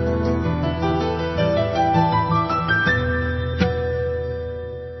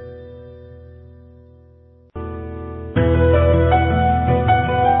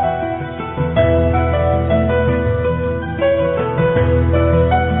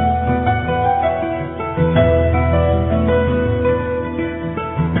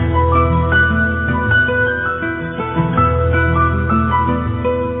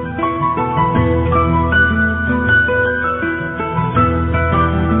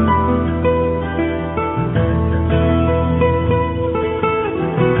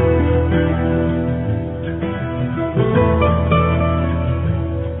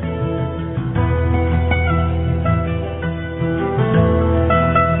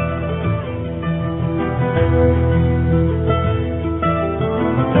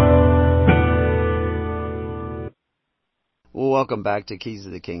 welcome back to Keys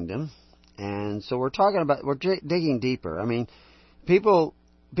of the Kingdom. And so we're digging deeper. I mean, people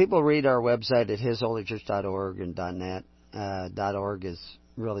read our website at hisholychurch.org and .net. .org is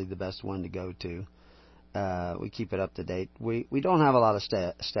really the best one to go to. We keep it up to date. We don't have a lot of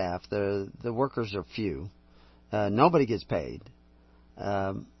staff. The workers are few. Nobody gets paid.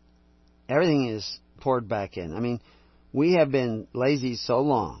 Everything is poured back in. I mean, we have been lazy so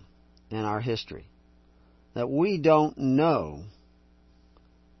long in our history that we don't know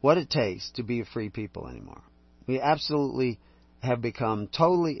what it takes to be a free people anymore. We absolutely have become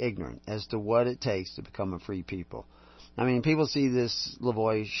totally ignorant as to what it takes to become a free people. I mean, people see this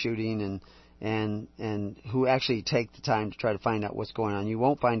Lavoie shooting and who actually take the time to try to find out what's going on. You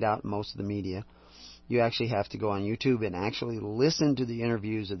won't find out in most of the media. You actually have to go on YouTube and actually listen to the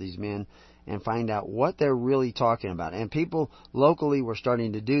interviews of these men and find out what they're really talking about. And people locally were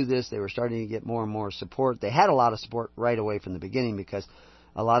starting to do this. They were starting to get more and more support. They had a lot of support right away from the beginning because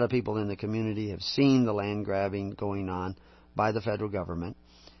a lot of people in the community have seen the land grabbing going on by the federal government.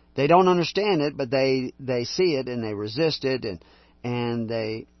 They don't understand it, but they see it and they resist it and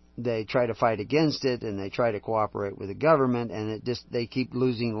they try to fight against it and they try to cooperate with the government, and they keep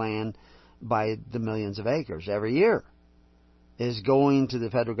losing land by the millions of acres every year is going to the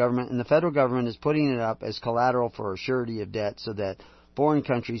federal government, and the federal government is putting it up as collateral for a surety of debt so that foreign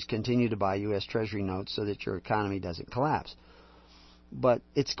countries continue to buy U.S. Treasury notes so that your economy doesn't collapse. But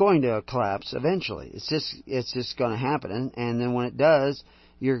it's going to collapse eventually. It's just going to happen, and then when it does,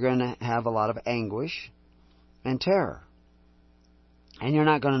 you're going to have a lot of anguish and terror, and you're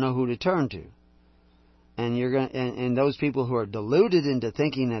not going to know who to turn to. And you're going and those people who are deluded into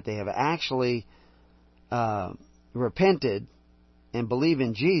thinking that they have actually repented and believe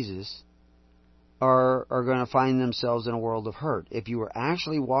in Jesus are going to find themselves in a world of hurt. If you were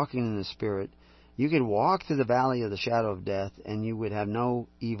actually walking in the Spirit, you could walk through the valley of the shadow of death and you would have no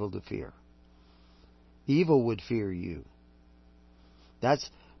evil to fear. Evil would fear you.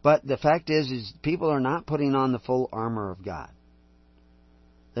 But the fact is people are not putting on the full armor of God.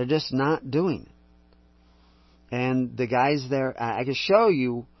 They're just not doing it. And the guys there, I can show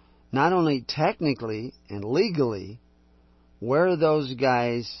you not only technically and legally where those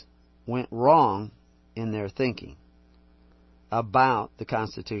guys went wrong in their thinking about the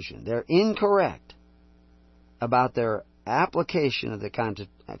Constitution. They're incorrect about their application of the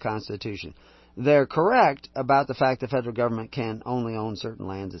Constitution. They're correct about the fact the federal government can only own certain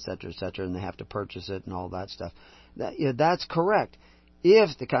lands, etc., and they have to purchase it and all that stuff. That's correct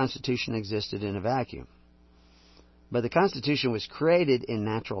if the Constitution existed in a vacuum. But the Constitution was created in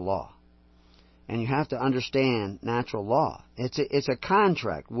natural law. And you have to understand natural law. It's a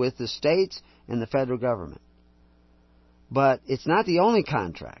contract with the states and the federal government. But it's not the only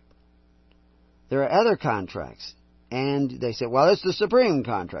contract. There are other contracts. And they say, well, it's the supreme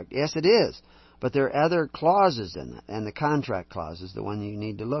contract. Yes, it is. But there are other clauses in it. And the contract clause is the one you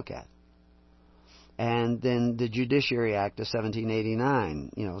need to look at. And then the Judiciary Act of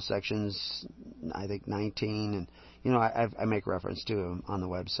 1789, sections, I think, 19. And, I make reference to them on the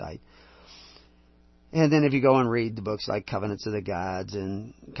website. And then if you go and read the books like Covenants of the Gods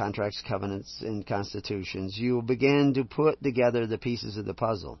and Contracts, Covenants, and Constitutions, you will begin to put together the pieces of the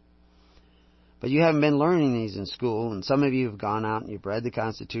puzzle. But you haven't been learning these in school, and some of you have gone out and you've read the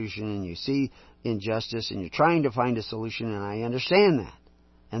Constitution and you see injustice and you're trying to find a solution, and I understand that.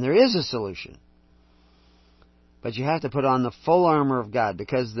 And there is a solution. But you have to put on the full armor of God,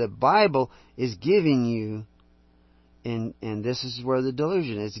 because the Bible is giving you, and this is where the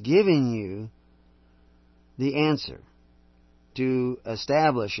delusion is, giving you the answer to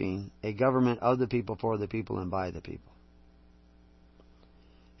establishing a government of the people, for the people, and by the people.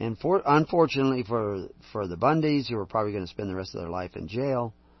 And unfortunately for the Bundys, who are probably going to spend the rest of their life in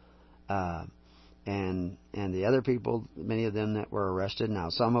jail, and the other people, many of them that were arrested. Now,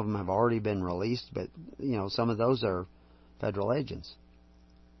 some of them have already been released, but some of those are federal agents.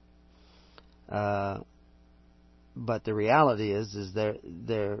 But the reality is they're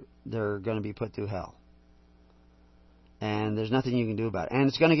going to be put through hell. And there's nothing you can do about it. And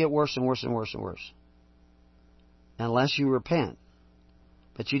it's going to get worse and worse and worse and worse. Unless you repent.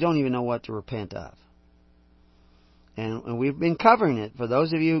 But you don't even know what to repent of. And we've been covering it. For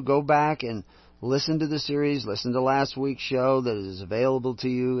those of you who go back and listen to the series, listen to last week's show that is available to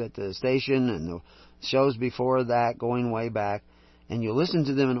you at the station, and the shows before that going way back, and you listen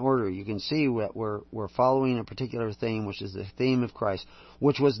to them in order, you can see that we're following a particular theme, which is the theme of Christ,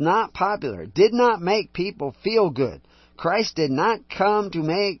 which was not popular. It did not make people feel good. Christ did not come to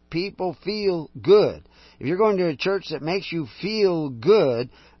make people feel good. If you're going to a church that makes you feel good,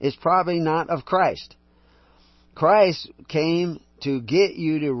 it's probably not of Christ. Christ came to get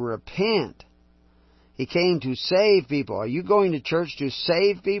you to repent. He came to save people. Are you going to church to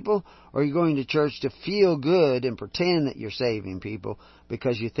save people, or are you going to church to feel good and pretend that you're saving people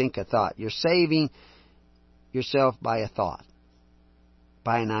because you think a thought? You're saving yourself by a thought,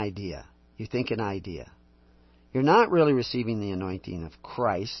 by an idea. You think an idea. You're not really receiving the anointing of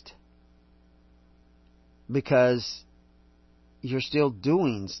Christ because you're still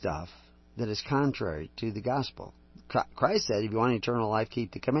doing stuff that is contrary to the gospel. Christ said, if you want eternal life,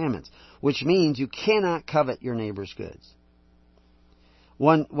 keep the commandments, which means you cannot covet your neighbor's goods.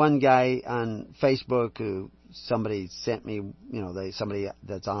 One guy on Facebook who somebody sent me, somebody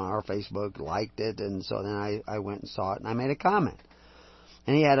that's on our Facebook liked it, and so then I went and saw it, and I made a comment.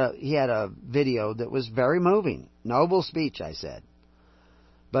 And he had a video that was very moving. Noble speech, I said.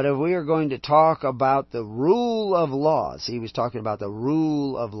 But if we are going to talk about the rule of law, see, he was talking about the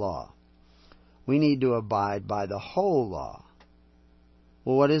rule of law. We need to abide by the whole law.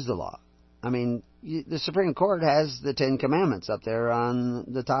 Well, what is the law? I mean, the Supreme Court has the 10 Commandments up there on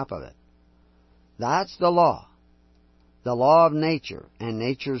the top of it. That's the law. The law of nature, and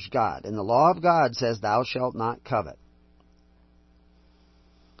nature's God. And the law of God says, thou shalt not covet.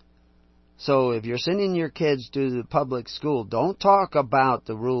 So if you're sending your kids to the public school, don't talk about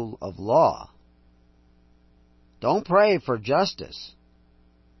the rule of law. Don't pray for justice.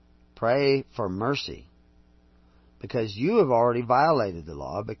 Pray for mercy. Because you have already violated the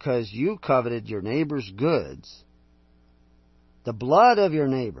law, because you coveted your neighbor's goods, the blood of your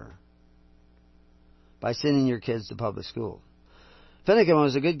neighbor, by sending your kids to public school. Finnegan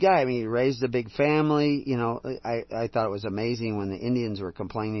was a good guy. I mean, he raised a big family. I thought it was amazing when the Indians were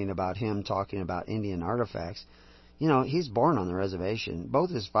complaining about him talking about Indian artifacts. He's born on the reservation. Both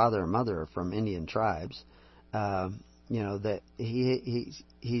his father and mother are from Indian tribes. That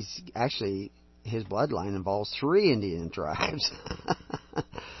he's actually, his bloodline involves 3 Indian tribes.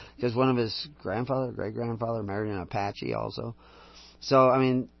 Because one of his great-grandfather married an Apache also. So, I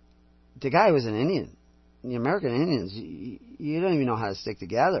mean, the guy was an Indian. The American Indians, you don't even know how to stick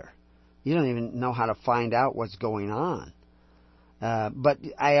together. You don't even know how to find out what's going on. But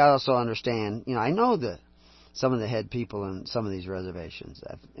I also understand, I know some of the head people in some of these reservations,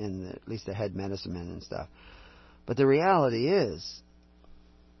 and at least the head medicine men and stuff. But the reality is,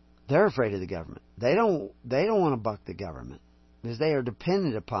 they're afraid of the government. They don't want to buck the government because they are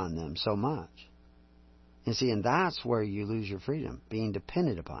dependent upon them so much. And see, and that's where you lose your freedom, being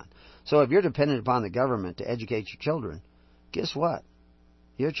dependent upon. So if you're dependent upon the government to educate your children, guess what?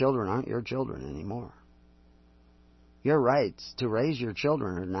 Your children aren't your children anymore. Your rights to raise your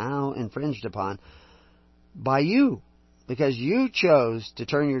children are now infringed upon by you, because you chose to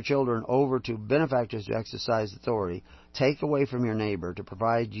turn your children over to benefactors to exercise authority, take away from your neighbor to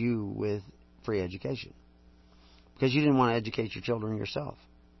provide you with free education. Because you didn't want to educate your children yourself.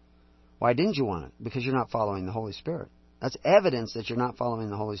 Why didn't you want it? Because you're not following the Holy Spirit. That's evidence that you're not following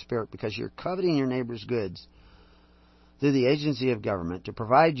the Holy Spirit, because you're coveting your neighbor's goods through the agency of government to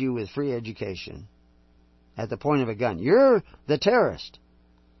provide you with free education at the point of a gun. You're the terrorist,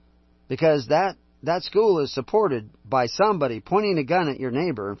 because that school is supported by somebody pointing a gun at your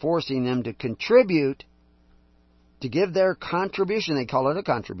neighbor and forcing them to contribute, to give their contribution. They call it a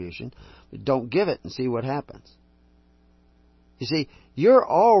contribution. But don't give it and see what happens. You see, you're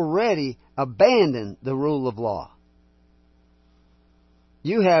already abandoned the rule of law.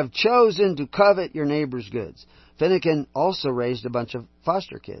 You have chosen to covet your neighbor's goods. Finnegan also raised a bunch of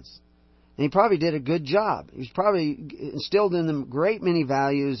foster kids. And he probably did a good job. He's probably instilled in them a great many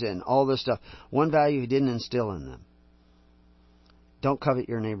values and all this stuff. One value he didn't instill in them: don't covet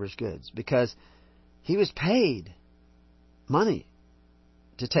your neighbor's goods. Because he was paid money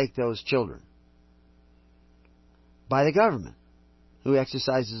to take those children by the government, who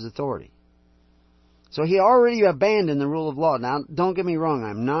exercises authority. So he already abandoned the rule of law. Now, don't get me wrong.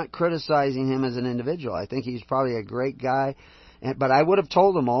 I'm not criticizing him as an individual. I think he's probably a great guy. But I would have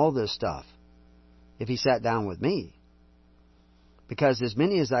told him all this stuff if he sat down with me. Because as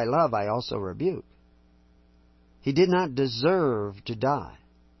many as I love, I also rebuke. He did not deserve to die.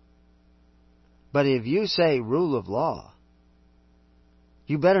 But if you say rule of law,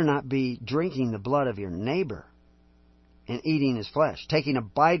 you better not be drinking the blood of your neighbor and eating his flesh, taking a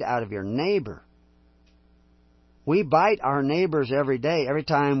bite out of your neighbor. We bite our neighbors every day, every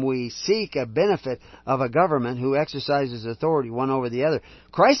time we seek a benefit of a government who exercises authority one over the other.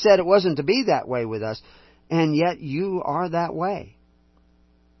 Christ said it wasn't to be that way with us, and yet you are that way.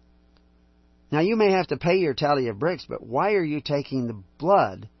 Now, you may have to pay your tally of bricks, but why are you taking the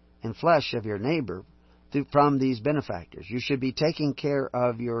blood and flesh of your neighbor from these benefactors. You should be taking care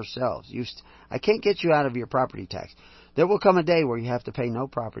of yourselves. I can't get you out of your property tax. There will come a day where you have to pay no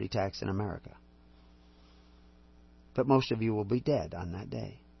property tax in America. But most of you will be dead on that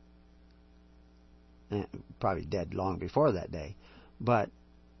day. Probably dead long before that day.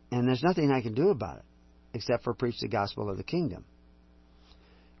 And there's nothing I can do about it except for preach the gospel of the kingdom.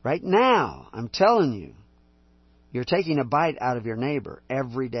 Right now, I'm telling you, you're taking a bite out of your neighbor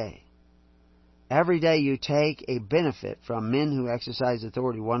every day. Every day you take a benefit from men who exercise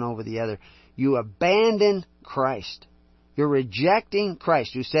authority one over the other. You abandon Christ. You're rejecting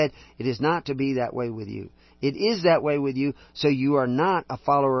Christ, who said it is not to be that way with you. It is that way with you, so you are not a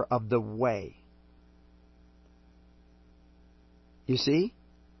follower of the way. You see?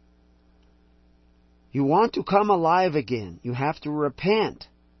 You want to come alive again. You have to repent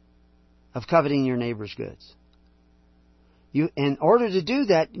of coveting your neighbor's goods. In order to do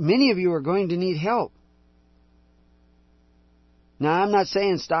that, many of you are going to need help. Now, I'm not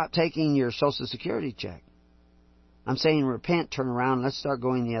saying stop taking your Social Security check. I'm saying repent, turn around, let's start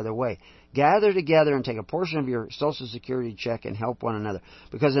going the other way. Gather together and take a portion of your Social Security check and help one another.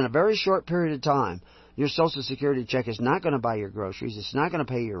 Because in a very short period of time, your Social Security check is not going to buy your groceries. It's not going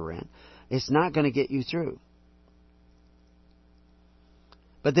to pay your rent. It's not going to get you through.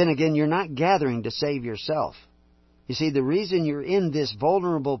 But then again, you're not gathering to save yourself. You see, the reason you're in this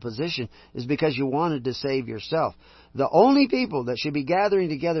vulnerable position is because you wanted to save yourself. The only people that should be gathering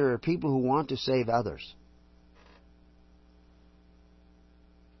together are people who want to save others.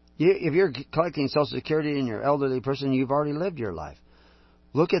 If you're collecting Social Security and you're an elderly person, you've already lived your life.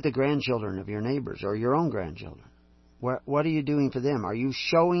 Look at the grandchildren of your neighbors or your own grandchildren. What are you doing for them? Are you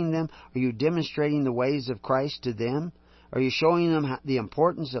showing them? Are you demonstrating the ways of Christ to them? Are you showing them the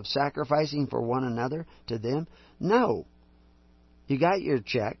importance of sacrificing for one another to them? No. You got your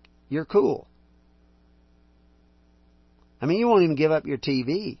check. You're cool. I mean, you won't even give up your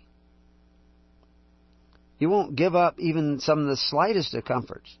TV. You won't give up even some of the slightest of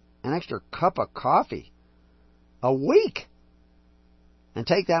comforts. An extra cup of coffee a week. And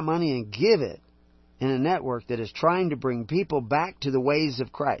take that money and give it in a network that is trying to bring people back to the ways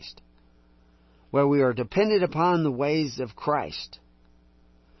of Christ, where we are dependent upon the ways of Christ,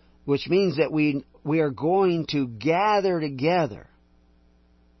 which means that we are going to gather together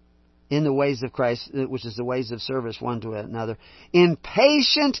in the ways of Christ, which is the ways of service one to another, in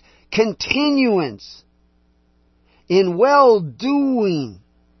patient continuance, in well-doing,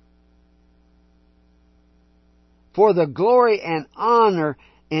 for the glory and honor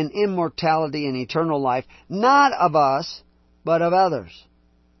and immortality and eternal life, not of us, but of others.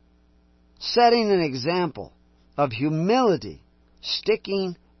 Setting an example of humility,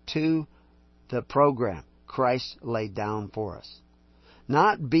 sticking to the program Christ laid down for us.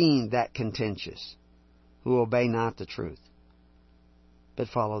 Not being that contentious, who obey not the truth, but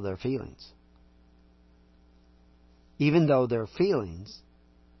follow their feelings. Even though their feelings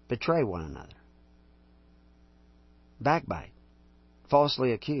betray one another. Backbite.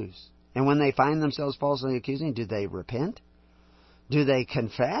 Falsely accuse. And when they find themselves falsely accusing, do they repent? Do they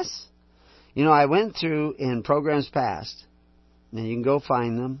confess? You know, I went through in programs past, and you can go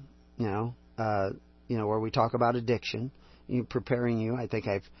find them, where we talk about addiction. Preparing you. I think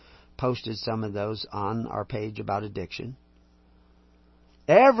I've posted some of those on our page about addiction.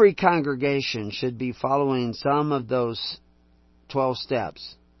 Every congregation should be following some of those 12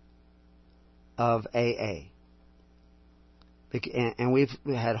 steps of AA. And we've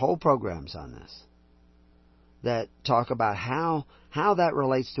had whole programs on this that talk about how that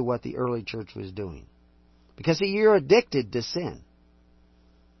relates to what the early church was doing. Because, see, you're addicted to sin.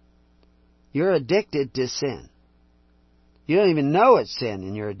 You're addicted to sin. You don't even know it's sin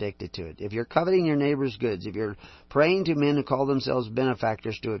and you're addicted to it. If you're coveting your neighbor's goods, if you're praying to men who call themselves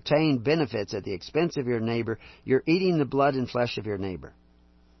benefactors to obtain benefits at the expense of your neighbor, you're eating the blood and flesh of your neighbor.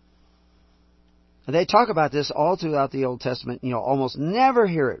 And they talk about this all throughout the Old Testament. Almost never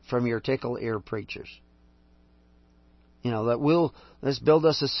hear it from your tickle-ear preachers. Let's build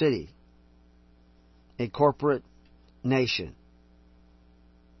us a city, a corporate nation,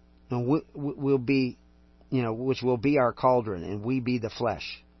 and we'll be, which will be our cauldron, and we be the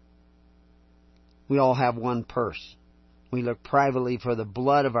flesh. We all have one purse. We look privately for the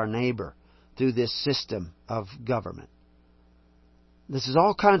blood of our neighbor through this system of government. This is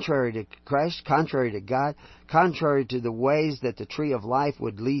all contrary to Christ, contrary to God, contrary to the ways that the tree of life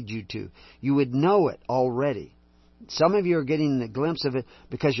would lead you to. You would know it already. Some of you are getting the glimpse of it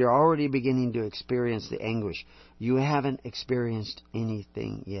because you're already beginning to experience the anguish. You haven't experienced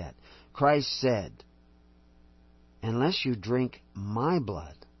anything yet. Christ said, unless you drink my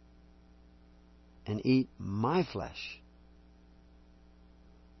blood and eat my flesh,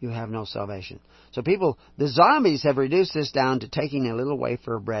 you have no salvation. So people, the zombies have reduced this down to taking a little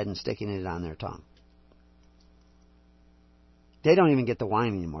wafer of bread and sticking it on their tongue. They don't even get the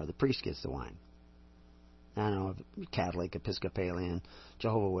wine anymore. The priest gets the wine. I don't know, Catholic, Episcopalian,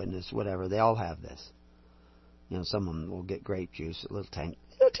 Jehovah's Witness, whatever, they all have this. You know, some of them will get grape juice, a little tiny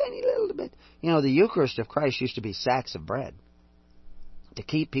little bit. You know, the Eucharist of Christ used to be sacks of bread to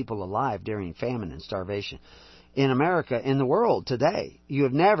keep people alive during famine and starvation. In America, in the world today, you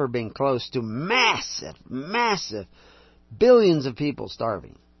have never been close to massive billions of people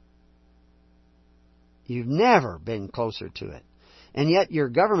starving. You've never been closer to it. And yet your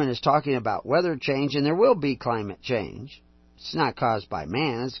government is talking about weather change, and there will be climate change. It's not caused by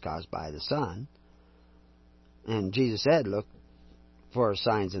man, it's caused by the sun. And Jesus said, look for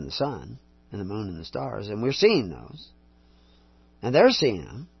signs in the sun, and the moon and the stars. And we're seeing those. And they're seeing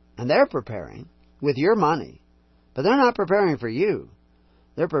them. And they're preparing with your money. But they're not preparing for you.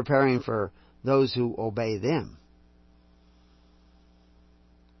 They're preparing for those who obey them.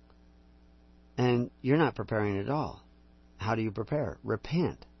 And you're not preparing at all. How do you prepare?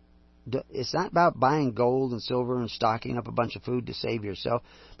 Repent. It's not about buying gold and silver and stocking up a bunch of food to save yourself.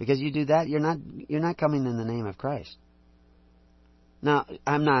 Because you do that, you're not coming in the name of Christ. Now,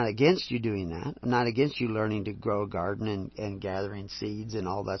 I'm not against you doing that. I'm not against you learning to grow a garden and gathering seeds and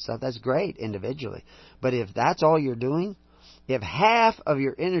all that stuff. That's great individually. But if that's all you're doing, if half of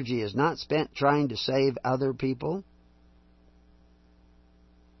your energy is not spent trying to save other people,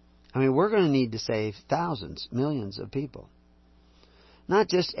 I mean, we're going to need to save thousands, millions of people. Not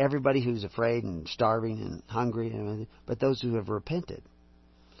just everybody who's afraid and starving and hungry, and everything, but those who have repented.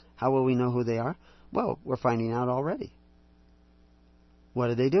 How will we know who they are? Well, we're finding out already. What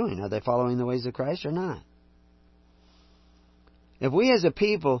are they doing? Are they following the ways of Christ or not? If we as a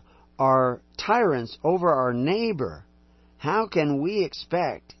people are tyrants over our neighbor, how can we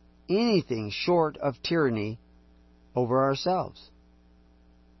expect anything short of tyranny over ourselves?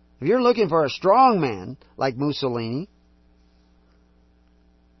 If you're looking for a strong man like Mussolini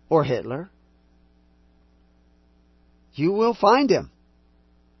or Hitler, you will find him.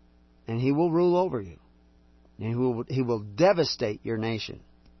 And he will rule over you. And he will devastate your nation.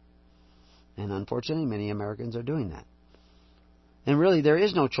 And unfortunately, many Americans are doing that. And really, there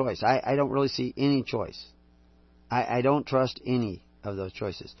is no choice. I don't really see any choice. I don't trust any of those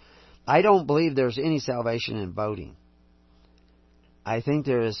choices. I don't believe there's any salvation in voting. I think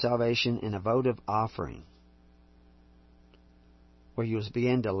there is salvation in a votive offering, where you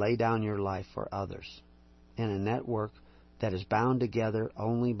begin to lay down your life for others in a network that is bound together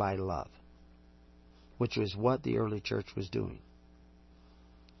only by love, which was what the early church was doing.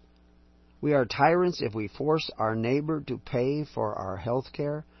 We are tyrants if we force our neighbor to pay for our health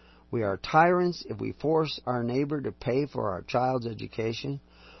care. We are tyrants if we force our neighbor to pay for our child's education.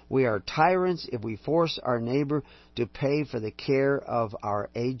 We are tyrants if we force our neighbor to pay for the care of our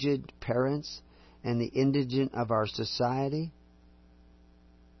aged parents and the indigent of our society.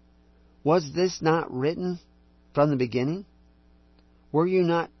 Was this not written from the beginning? Were you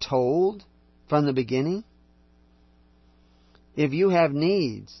not told from the beginning? If you have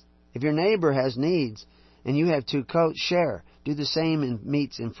needs, if your neighbor has needs, and you have 2 coats, share. Do the same in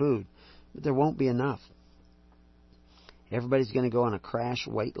meats and food. But there won't be enough. Everybody's going to go on a crash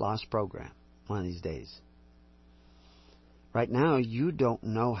weight loss program one of these days. Right now, you don't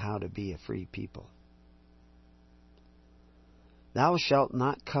know how to be a free people. Thou shalt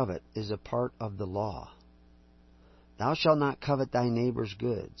not covet is a part of the law. Thou shalt not covet thy neighbor's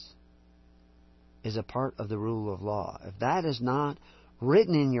goods is a part of the rule of law. If that is not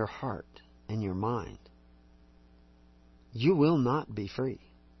written in your heart and your mind, you will not be free.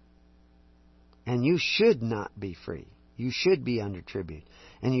 And you should not be free. You should be under tribute.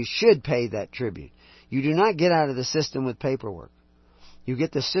 And you should pay that tribute. You do not get out of the system with paperwork. You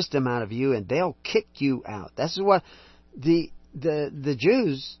get the system out of you and they'll kick you out. This is what the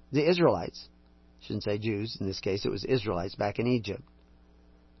Jews, the Israelites, I shouldn't say Jews, in this case it was Israelites back in Egypt,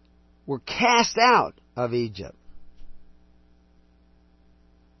 were cast out of Egypt.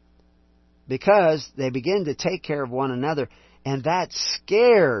 Because they began to take care of one another, and that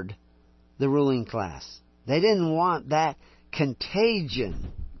scared the ruling class. They didn't want that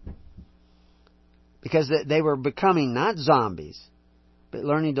contagion. Because they were becoming not zombies, but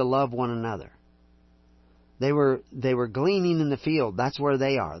learning to love one another. They were gleaning in the field. That's where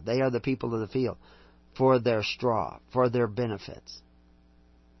they are. They are the people of the field. For their straw, for their benefits.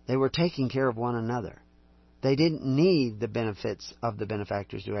 They were taking care of one another. They didn't need the benefits of the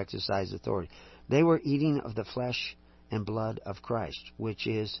benefactors to exercise authority. They were eating of the flesh and blood of Christ, which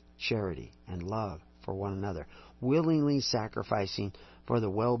is charity and love for one another, willingly sacrificing for the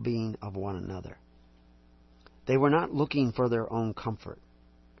well-being of one another. They were not looking for their own comfort.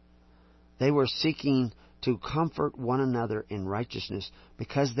 They were seeking to comfort one another in righteousness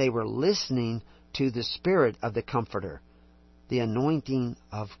because they were listening to the Spirit of the Comforter, the anointing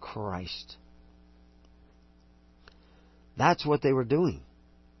of Christ. That's what they were doing.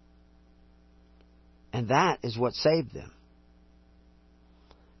 And that is what saved them.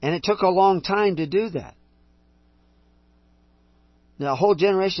 And it took a long time to do that. Now, a whole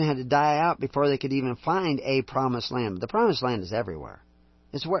generation had to die out before they could even find a promised land. But the promised land is everywhere.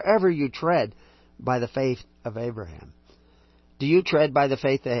 It's wherever you tread by the faith of Abraham. Do you tread by the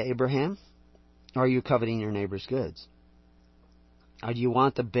faith of Abraham? Or are you coveting your neighbor's goods? Or do you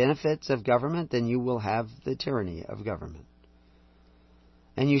want the benefits of government? Then you will have the tyranny of government.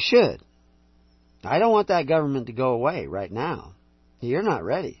 And you should. I don't want that government to go away right now. You're not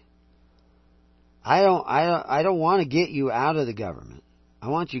ready. I don't want to get you out of the government. I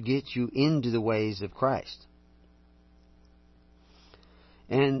want to get you into the ways of Christ.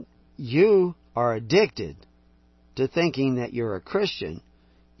 And you are addicted to thinking that you're a Christian,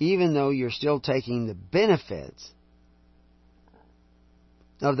 even though you're still taking the benefits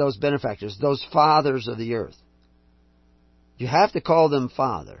of those benefactors, those fathers of the earth. You have to call them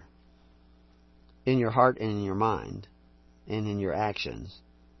Father in your heart and in your mind and in your actions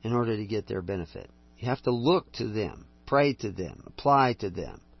in order to get their benefit. You have to look to them, pray to them, apply to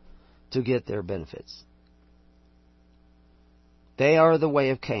them to get their benefits. They are the way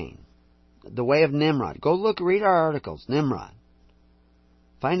of Cain, the way of Nimrod. Go look, read our articles, Nimrod.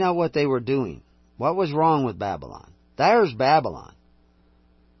 Find out what they were doing. What was wrong with Babylon? There's Babylon.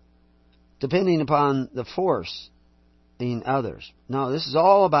 Depending upon the force in others. No, this is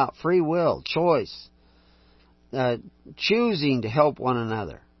all about free will, choice, choosing to help one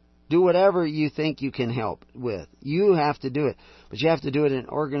another. Do whatever you think you can help with. You have to do it. But you have to do it in an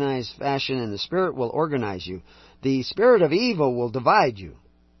organized fashion, and the Spirit will organize you. The spirit of evil will divide you.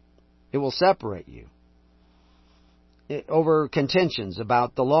 It will separate you. Over contentions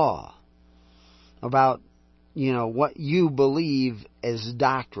about the law. About, what you believe as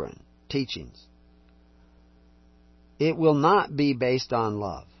doctrine, teachings. It will not be based on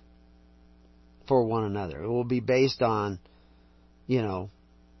love for one another. It will be based on,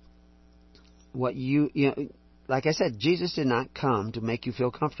 what like I said, Jesus did not come to make you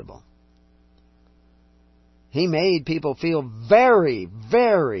feel comfortable. He made people feel very,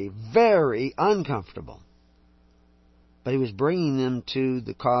 very, very uncomfortable. But He was bringing them to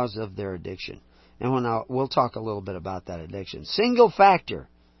the cause of their addiction. And we'll talk a little bit about that addiction. Single factor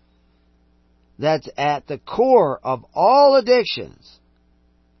that's at the core of all addictions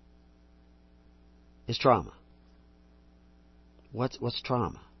is trauma. What's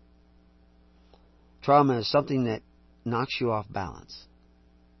trauma? Trauma is something that knocks you off balance.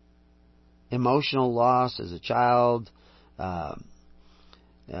 Emotional loss as a child,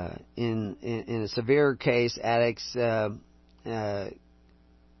 in a severe case, addicts, a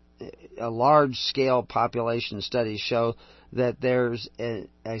large-scale population studies show that there's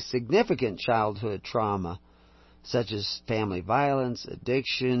a significant childhood trauma, such as family violence,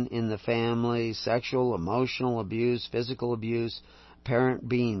 addiction in the family, sexual, emotional abuse, physical abuse, parent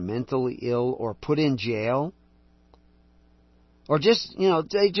being mentally ill or put in jail, or just,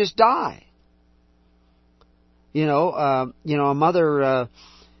 they just die. A mother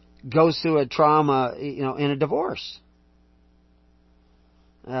goes through a trauma, in a divorce.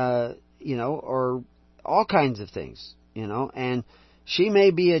 Or all kinds of things, and she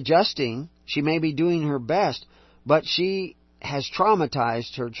may be adjusting, she may be doing her best, but she has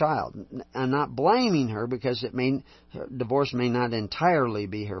traumatized her child. I'm not blaming her because her divorce may not entirely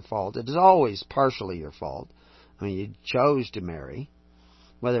be her fault. It is always partially your fault. I mean, you chose to marry.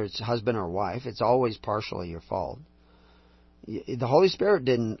 Whether it's husband or wife, it's always partially your fault. The Holy Spirit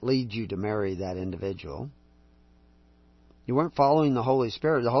didn't lead you to marry that individual. You weren't following the Holy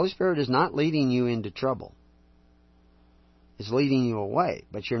Spirit. The Holy Spirit is not leading you into trouble. It's leading you away,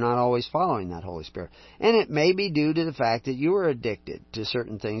 but you're not always following that Holy Spirit. And it may be due to the fact that you were addicted to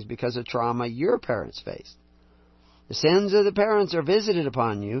certain things because of trauma your parents faced. The sins of the parents are visited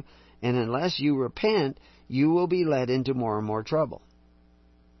upon you, and unless you repent, you will be led into more and more trouble.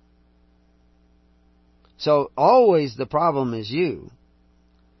 So always the problem is you.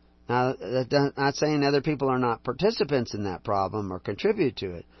 Now, that's not saying other people are not participants in that problem or contribute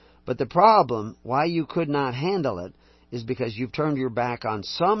to it. But the problem, why you could not handle it, is because you've turned your back on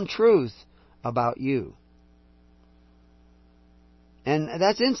some truth about you. And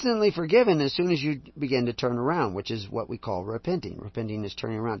that's instantly forgiven as soon as you begin to turn around, which is what we call repenting. Repenting is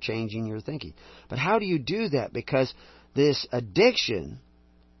turning around, changing your thinking. But how do you do that? Because this addiction,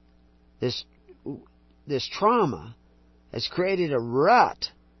 this trauma, has created a rut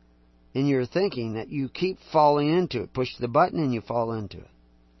in your thinking that you keep falling into it. Push the button and you fall into it.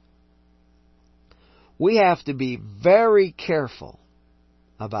 We have to be very careful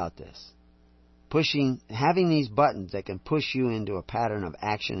about this. Having these buttons that can push you into a pattern of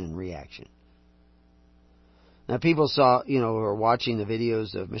action and reaction. Now, people saw, who are watching the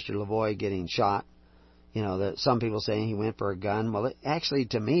videos of Mr. Lavoie getting shot. Some people saying he went for a gun. Well, actually,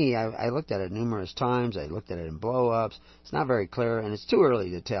 to me, I looked at it numerous times. I looked at it in blow-ups. It's not very clear, and it's too early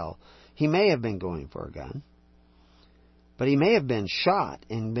to tell. He may have been going for a gun. But he may have been shot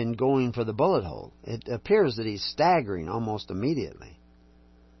and been going for the bullet hole. It appears that he's staggering almost immediately.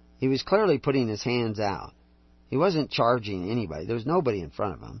 He was clearly putting his hands out. He wasn't charging anybody. There was nobody in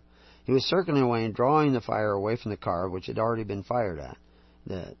front of him. He was circling away and drawing the fire away from the car, which had already been fired at.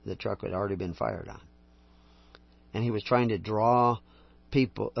 The truck had already been fired on. And he was trying to draw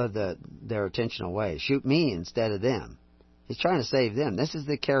people their attention away. Shoot me instead of them. He's trying to save them. This is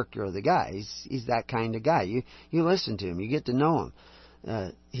the character of the guy. He's that kind of guy. You listen to him. You get to know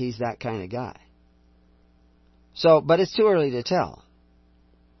him. He's that kind of guy. But it's too early to tell.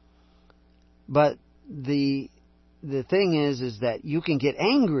 But the thing is that you can get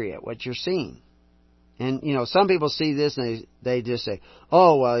angry at what you're seeing. And, some people see this and they just say,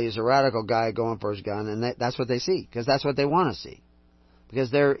 oh, well, he's a radical guy going for his gun. And that's what they see, because that's what they want to see.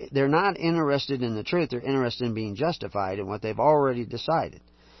 Because they're not interested in the truth. They're interested in being justified in what they've already decided.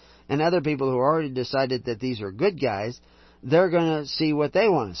 And other people who already decided that these are good guys, they're going to see what they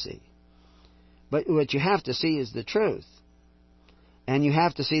want to see. But what you have to see is the truth. And you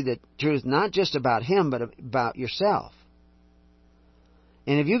have to see the truth not just about him, but about yourself.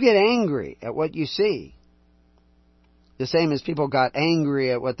 And if you get angry at what you see, the same as people got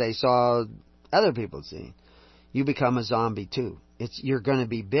angry at what they saw other people seeing, you become a zombie too. You're going to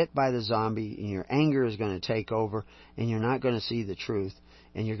be bit by the zombie, and your anger is going to take over, and you're not going to see the truth,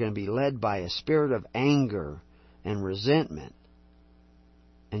 and you're going to be led by a spirit of anger and resentment,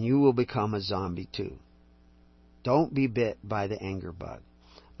 and you will become a zombie too. Don't be bit by the anger bug.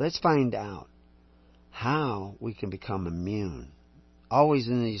 Let's find out how we can become immune. Always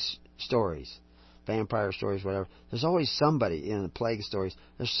in these stories, vampire stories, whatever, there's always somebody in the plague stories,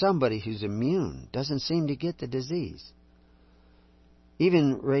 there's somebody who's immune, doesn't seem to get the disease.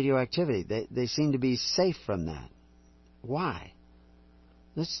 Even radioactivity, they seem to be safe from that. Why?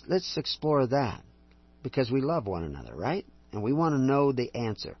 Let's explore that, because we love one another, right? And we want to know the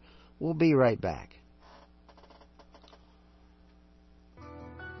answer. We'll be right back.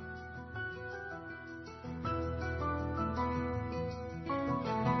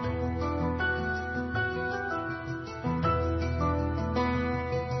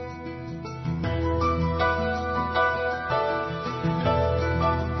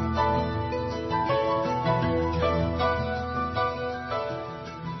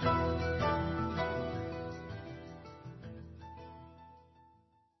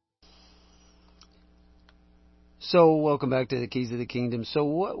 So, welcome back to the Keys of the Kingdom. So,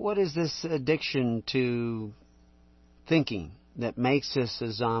 what is this addiction to thinking that makes us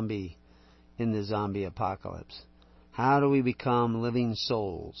a zombie in the zombie apocalypse? How do we become living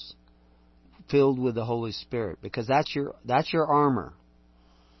souls filled with the Holy Spirit? Because that's your armor.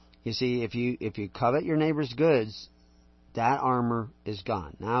 You see, if you covet your neighbor's goods, that armor is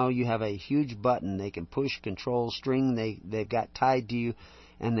gone. Now you have a huge button they can push, control, string they've got tied to you,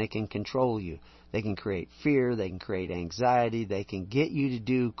 and they can control you. They can create fear. They can create anxiety. They can get you to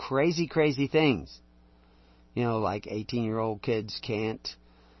do crazy, crazy things. Like 18-year-old kids can't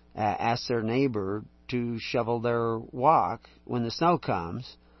ask their neighbor to shovel their walk when the snow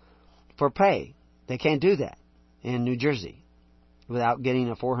comes for pay. They can't do that in New Jersey without getting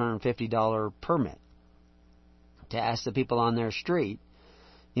a $450 permit to ask the people on their street,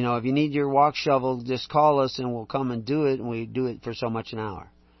 if you need your walk shoveled, just call us and we'll come and do it, and we do it for so much an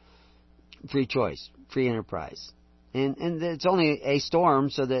hour. Free choice, free enterprise. And it's only a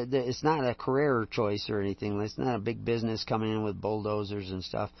storm, so that it's not a career choice or anything. It's not a big business coming in with bulldozers and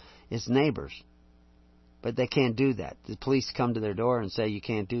stuff. It's neighbors. But they can't do that. The police come to their door and say you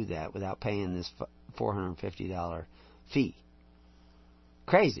can't do that without paying this $450 fee.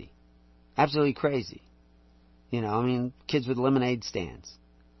 Crazy. Absolutely crazy. Kids with lemonade stands.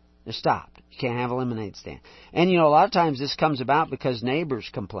 They're stopped. You can't have a lemonade stand. And, a lot of times this comes about because neighbors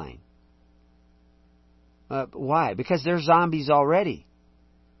complain. Why? Because they're zombies already.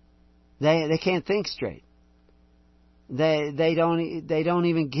 They can't think straight. They don't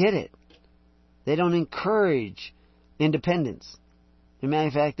even get it. They don't encourage independence. As a matter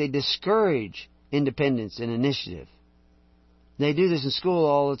of fact, they discourage independence and initiative. They do this in school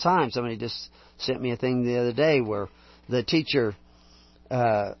all the time. Somebody just sent me a thing the other day where the teacher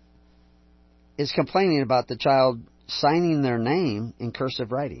is complaining about the child signing their name in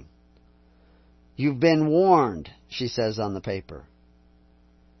cursive writing. You've been warned, she says on the paper.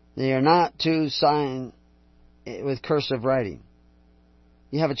 They are not to sign with cursive writing.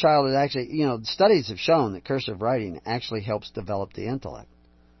 You have a child that actually, studies have shown that cursive writing actually helps develop the intellect.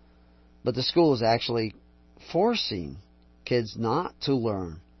 But the school is actually forcing kids not to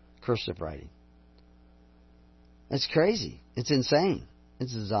learn cursive writing. It's crazy. It's insane.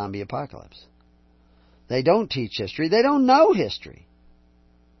 It's a zombie apocalypse. They don't teach history. They don't know history.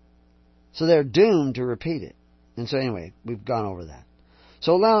 So they're doomed to repeat it. And so anyway, we've gone over that.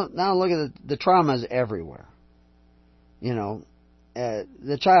 So now look at the traumas everywhere.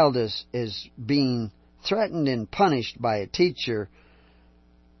 The child is being threatened and punished by a teacher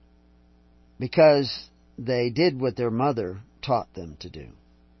because they did what their mother taught them to do.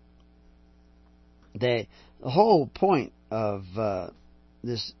 The whole point of the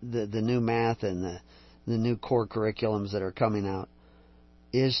new math and the new core curriculums that are coming out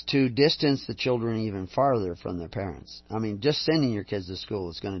is to distance the children even farther from their parents. I mean, just sending your kids to school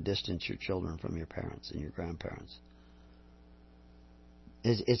is going to distance your children from your parents and your grandparents.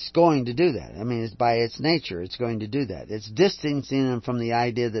 It's going to do that. I mean, it's by its nature, it's going to do that. It's distancing them from the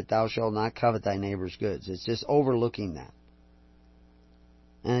idea that thou shalt not covet thy neighbor's goods. It's just overlooking that.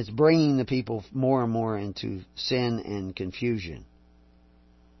 And it's bringing the people more and more into sin and confusion.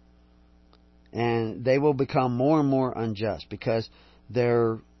 And they will become more and more unjust because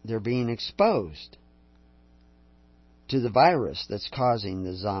they're being exposed to the virus that's causing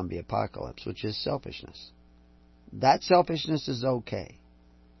the zombie apocalypse, which is selfishness. That selfishness is okay.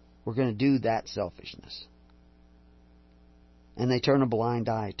 We're going to do that selfishness. And they turn a blind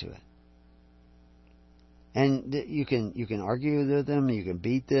eye to it. And you can argue with them, you can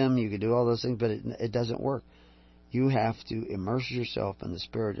beat them, you can do all those things, but it doesn't work. You have to immerse yourself in the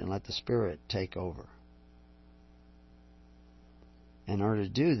Spirit and let the Spirit take over. In order to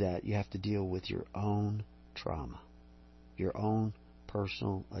do that, you have to deal with your own trauma, your own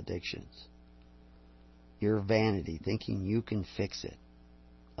personal addictions, your vanity, thinking you can fix it.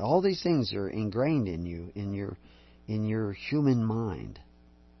 All these things are ingrained in you, in your human mind.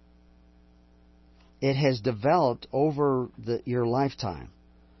 It has developed over your lifetime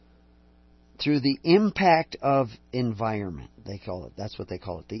through the impact of environment. They call it. That's what they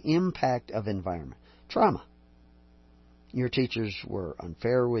call it. The impact of environment. Trauma. Your teachers were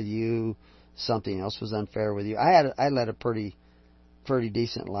unfair with you. Something else was unfair with you. I led a pretty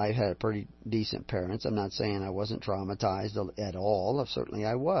decent life. Had a pretty decent parents. I'm not saying I wasn't traumatized at all. Certainly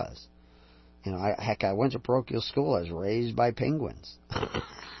I was. I went to parochial school. I was raised by penguins.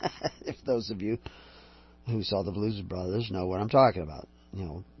 If those of you who saw the Blues Brothers know what I'm talking about.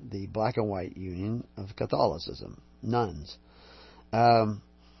 The black and white union of Catholicism. Nuns. And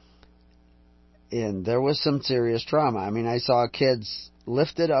there was some serious trauma. I mean, I saw kids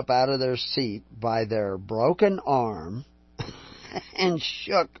lifted up out of their seat by their broken arm and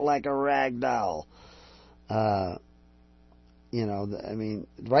shook like a rag doll. I mean,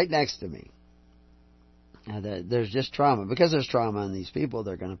 right next to me. There's just trauma. Because there's trauma in these people,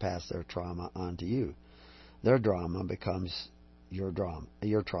 they're going to pass their trauma on to you. Their drama becomes your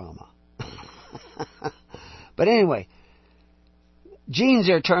trauma. But anyway, genes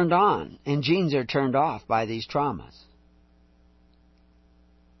are turned on and genes are turned off by these traumas.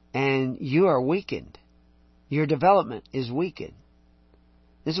 And you are weakened. Your development is weakened.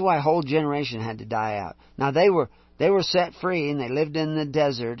 This is why a whole generation had to die out. Now they were set free and they lived in the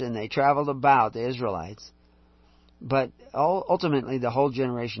desert and they traveled about, the Israelites. But ultimately the whole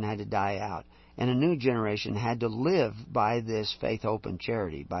generation had to die out. And a new generation had to live by this faith, hope, and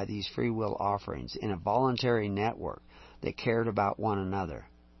charity, by these free will offerings in a voluntary network that cared about one another.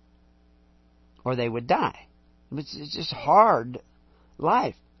 Or they would die. It's just hard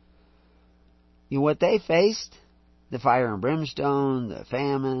life. What they faced, the fire and brimstone, the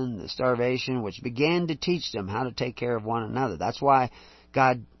famine, the starvation, which began to teach them how to take care of one another. That's why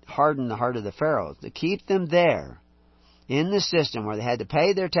God hardened the heart of the Pharaohs, to keep them there in the system where they had to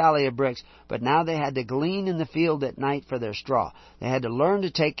pay their tally of bricks, but now they had to glean in the field at night for their straw. They had to learn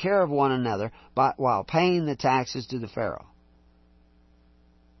to take care of one another while paying the taxes to the Pharaoh.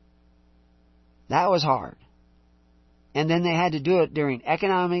 That was hard. And then they had to do it during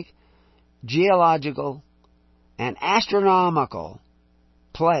economic, geological, and astronomical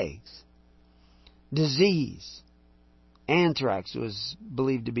plagues, disease, Anthrax was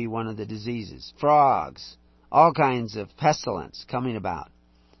believed to be one of the diseases. Frogs. All kinds of pestilence coming about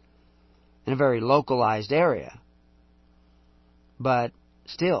in a very localized area. But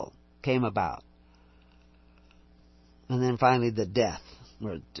still came about. And then finally the death,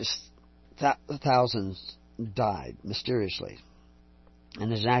 where just thousands died mysteriously. And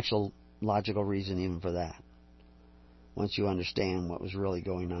there's an actual logical reason even for that, once you understand what was really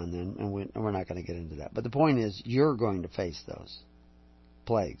going on then. And we're not going to get into that. But the point is, you're going to face those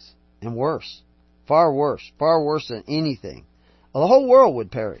plagues. And worse. Far worse than anything. Well, the whole world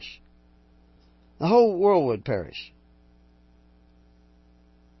would perish. The whole world would perish.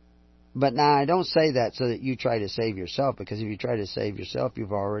 But now I don't say that so that you try to save yourself, because if you try to save yourself,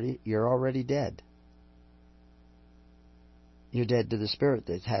 you're already dead. You're dead to the Spirit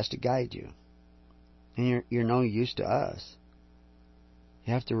that has to guide you. And you're no use to us.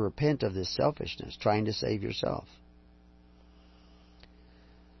 You have to repent of this selfishness, trying to save yourself.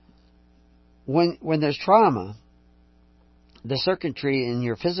 When there's trauma, the circuitry in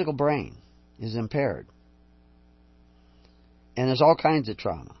your physical brain is impaired. And there's all kinds of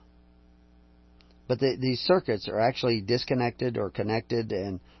trauma. But these circuits are actually disconnected or connected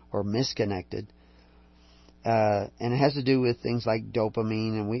or misconnected. And it has to do with things like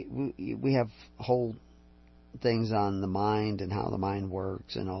dopamine. And we have whole things on the mind and how the mind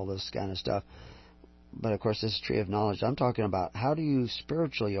works and all this kind of stuff. But of course, this is tree of knowledge. I'm talking about how do you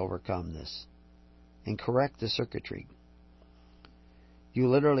spiritually overcome this and correct the circuitry. You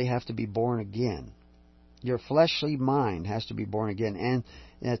literally have to be born again. Your fleshly mind has to be born again. And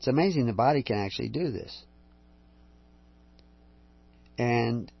it's amazing the body can actually do this.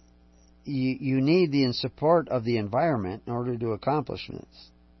 And you need the support of the environment in order to accomplish this.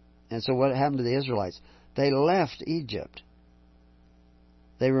 And so what happened to the Israelites? They left Egypt.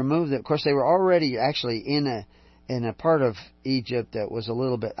 They removed it. Of course, they were already actually in a part of Egypt that was a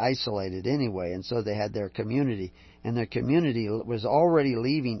little bit isolated anyway. And so they had their community. And their community was already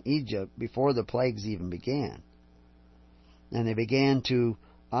leaving Egypt before the plagues even began. And they began to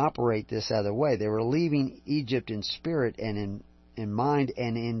operate this other way. They were leaving Egypt in spirit and in mind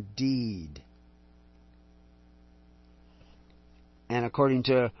and in deed. And according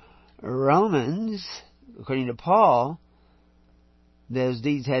to Romans, according to Paul, those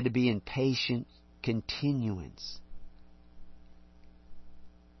deeds had to be in patient continuance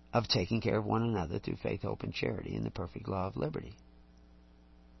of taking care of one another through faith, hope, and charity in the perfect law of liberty.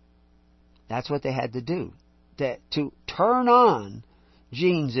 That's what they had to do. To turn on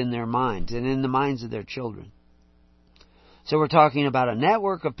genes in their minds and in the minds of their children. So we're talking about a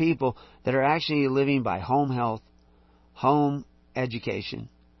network of people that are actually living by home health, home education,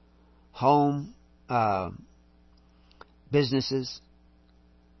 home businesses,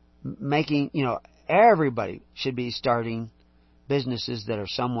 making, everybody should be starting businesses that are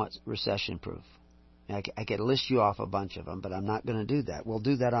somewhat recession-proof. I could list you off a bunch of them, but I'm not going to do that. We'll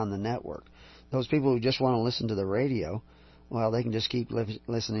do that on the network. Those people who just want to listen to the radio, well, they can just keep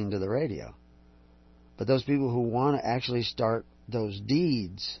listening to the radio. But those people who want to actually start those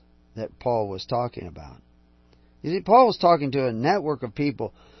deeds that Paul was talking about. You see, Paul was talking to a network of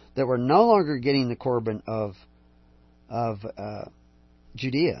people that were no longer getting the Corban of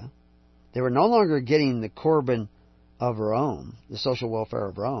Judea. They were no longer getting the Corban of Rome, the social welfare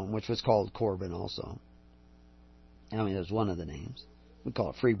of Rome, which was called Corban also. I mean, it was one of the names. We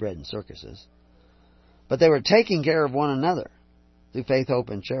call it free bread and circuses. But they were taking care of one another through faith, hope,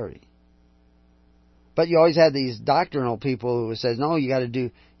 and charity. But you always had these doctrinal people who says, no, you got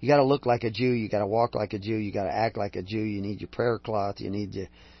to look like a Jew, you got to walk like a Jew, you got to act like a Jew, you need your prayer cloth, you need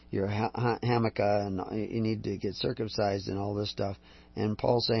your hammock, and you need to get circumcised and all this stuff. And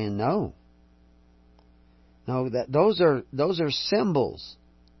Paul's saying, no, those are symbols.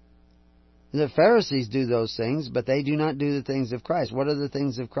 The Pharisees do those things, but they do not do the things of Christ. What are the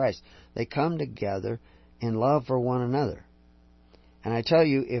things of Christ? They come together in love for one another. And I tell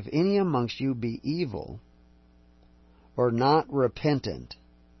you, if any amongst you be evil, or not repentant,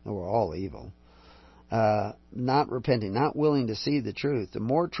 we're all evil, not repenting, not willing to see the truth, the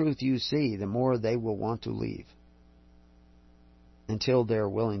more truth you see, the more they will want to leave, until they're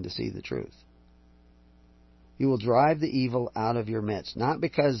willing to see the truth. You will drive the evil out of your midst, not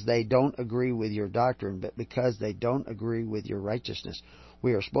because they don't agree with your doctrine, but because they don't agree with your righteousness.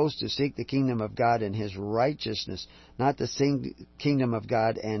 We are supposed to seek the kingdom of God and His righteousness, not the kingdom of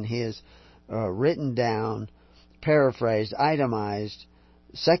God and His written down, paraphrased, itemized,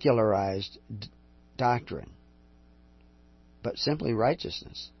 secularized doctrine, but simply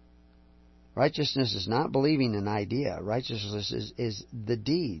righteousness. Righteousness is not believing an idea. Righteousness is the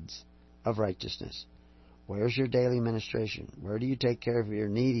deeds of righteousness. Where's your daily ministration? Where do you take care of your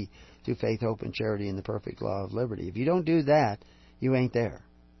needy through faith, hope, and charity in the perfect law of liberty? If you don't do that, you ain't there.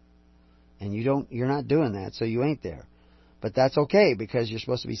 And you're not doing that, so you ain't there. But that's okay, because you're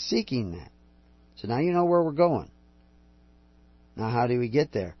supposed to be seeking that. So now you know where we're going. Now how do we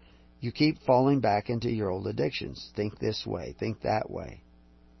get there? You keep falling back into your old addictions. Think this way, think that way.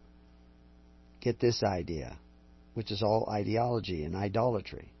 Get this idea, which is all ideology and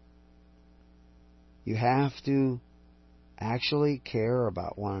idolatry. You have to actually care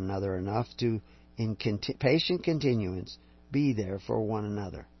about one another enough to, in patient continuance, be there for one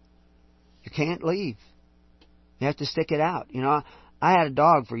another. You can't leave. You have to stick it out. I had a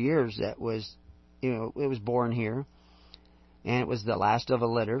dog for years that was, it was born here, and it was the last of a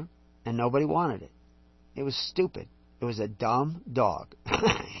litter, and nobody wanted it. It was stupid. It was a dumb dog.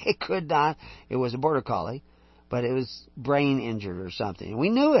 It could not. It was a border collie, but it was brain injured or something. And we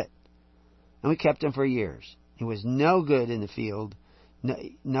knew it. And we kept him for years. He was no good in the field.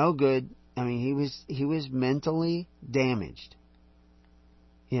 No good. I mean, he was mentally damaged.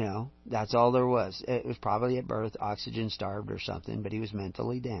 That's all there was. It was probably at birth oxygen starved or something, but he was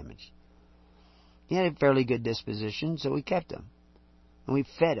mentally damaged. He had a fairly good disposition, so we kept him. And we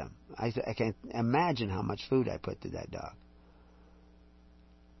fed him. I can't imagine how much food I put to that dog.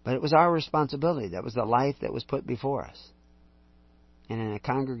 But it was our responsibility. That was the life that was put before us. And in a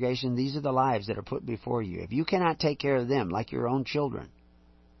congregation, these are the lives that are put before you. If you cannot take care of them like your own children,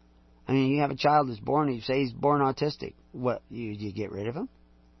 I mean, you have a child that's born, you say he's born autistic. What, you get rid of him?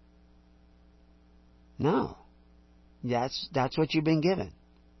 No. That's what you've been given.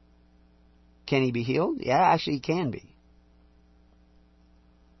 Can he be healed? Yeah, actually he can be.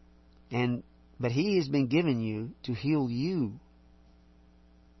 But he has been given you to heal you.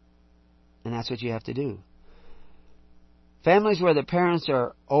 And that's what you have to do. Families where the parents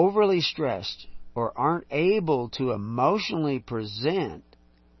are overly stressed or aren't able to emotionally present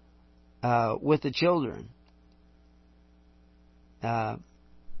with the children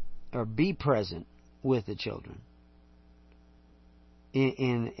or be present with the children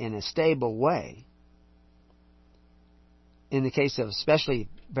in a stable way. In the case of especially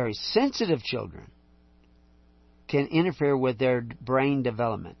very sensitive children, can interfere with their brain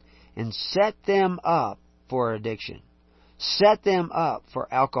development and set them up for addiction. Set them up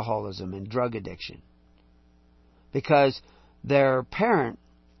for alcoholism and drug addiction. Because their parent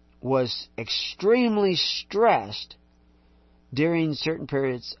was extremely stressed during certain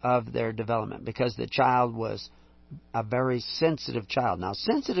periods of their development because the child was a very sensitive child. Now,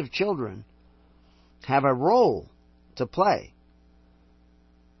 sensitive children have a role to play.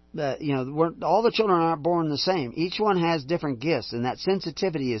 All the children aren't born the same. Each one has different gifts, and that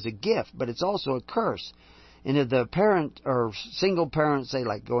sensitivity is a gift, but it's also a curse. And if the parent or single parent, say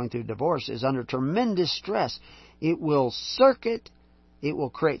like going through divorce, is under tremendous stress, it will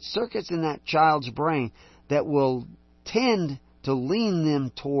create circuits in that child's brain that will tend to lean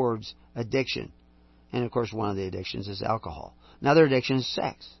them towards addiction. And of course, one of the addictions is alcohol. Another addiction is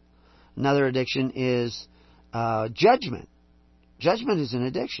sex. Another addiction is judgment. Judgment is an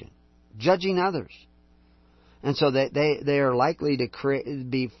addiction. Judging others. And so they are likely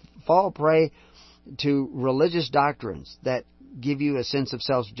to fall prey to religious doctrines that give you a sense of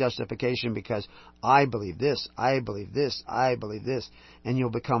self-justification because I believe this, I believe this, I believe this, and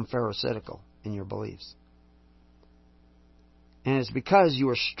you'll become pharisaical in your beliefs. And it's because you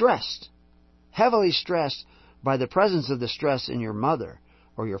are stressed, heavily stressed by the presence of the stress in your mother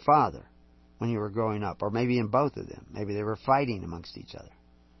or your father when you were growing up, or maybe in both of them. Maybe they were fighting amongst each other.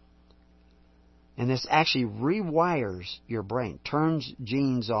 And this actually rewires your brain, turns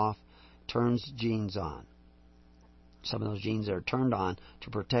genes off, turns genes on. Some of those genes are turned on to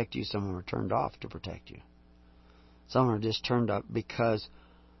protect you. Some of them are turned off to protect you. Some of them are just turned up because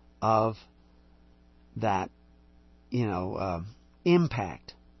of that,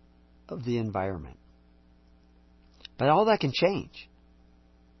 impact of the environment. But all that can change.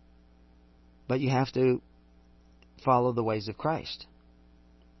 But you have to follow the ways of Christ.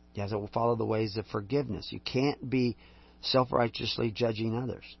 You have to follow the ways of forgiveness. You can't be self-righteously judging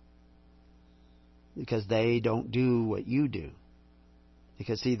others because they don't do what you do.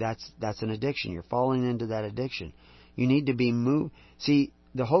 Because, see, that's an addiction. You're falling into that addiction. You need to be moved. See,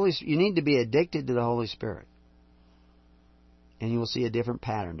 you need to be addicted to the Holy Spirit. And you will see a different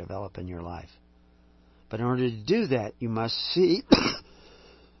pattern develop in your life. But in order to do that, you must see...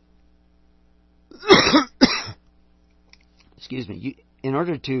 Excuse me. In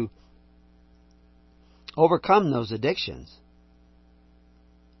order to overcome those addictions,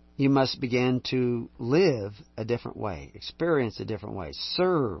 you must begin to live a different way, experience a different way,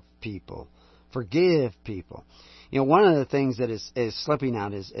 serve people Forgive people. One of the things that is slipping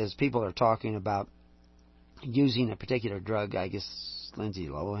out is as people are talking about using a particular drug. I guess Lindsay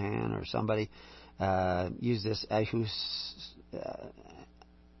Lohan or somebody used this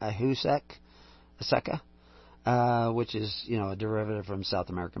Ahuseka, which is a derivative from South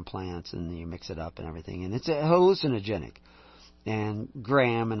American plants, and you mix it up and everything, and it's a hallucinogenic. And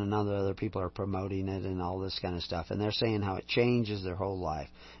Graham and other people are promoting it and all this kind of stuff, and they're saying how it changes their whole life.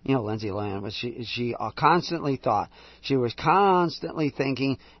 Lindsay Lohan she constantly thought, she was constantly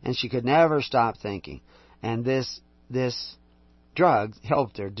thinking, and she could never stop thinking. And this drug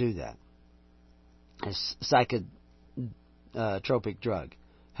helped her do that. A psychotropic drug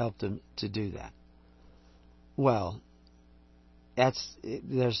helped him to do that. Well,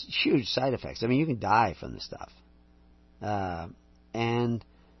 there's huge side effects. I mean, you can die from this stuff. And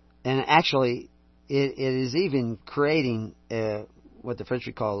actually, it is even creating what the French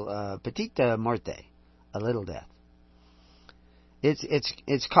would call petite morte, a little death.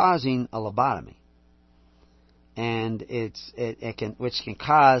 It's causing a lobotomy, and which can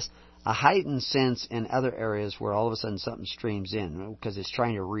cause a heightened sense in other areas where all of a sudden something streams in because it's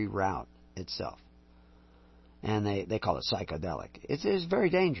trying to reroute itself, and they call it psychedelic. It's very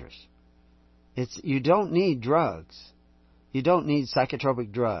dangerous. You don't need drugs. You don't need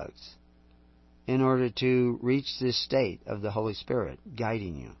psychotropic drugs in order to reach this state of the Holy Spirit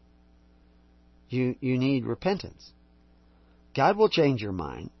guiding you. You need repentance. God will change your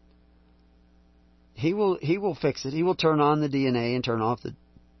mind. He will fix it. He will turn on the DNA and turn off the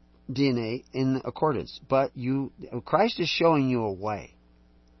DNA in accordance. But Christ is showing you a way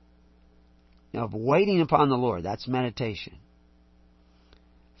of waiting upon the Lord. That's meditation.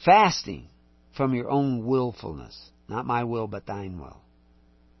 Fasting from your own willfulness. Not my will, but thine will.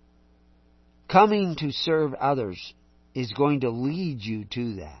 Coming to serve others is going to lead you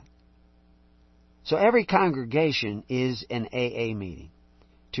to that. So every congregation is an AA meeting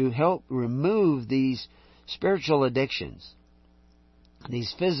to help remove these spiritual addictions,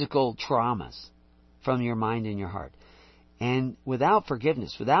 these physical traumas from your mind and your heart. And without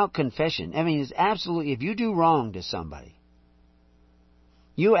forgiveness, without confession, it's absolutely, if you do wrong to somebody,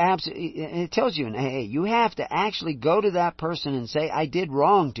 it tells you in AA, you have to actually go to that person and say, I did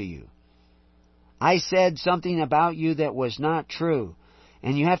wrong to you. I said something about you that was not true.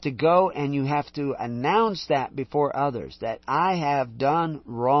 And you have to go and you have to announce that before others, that I have done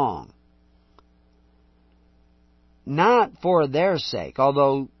wrong. Not for their sake,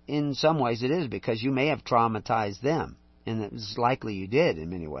 although in some ways it is, because you may have traumatized them. And it's likely you did in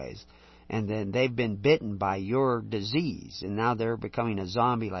many ways. And then they've been bitten by your disease, and now they're becoming a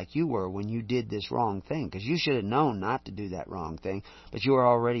zombie like you were when you did this wrong thing, because you should have known not to do that wrong thing, but you were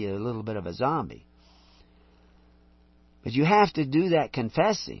already a little bit of a zombie. But you have to do that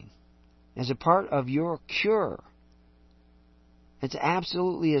confessing as a part of your cure. It's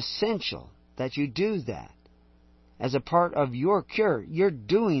absolutely essential that you do that as a part of your cure. You're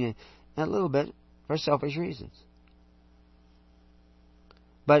doing it a little bit for selfish reasons.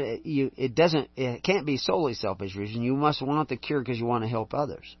 But it can't be solely selfish reason. You must want the cure because you want to help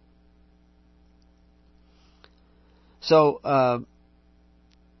others. So,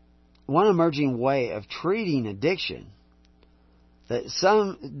 one emerging way of treating addiction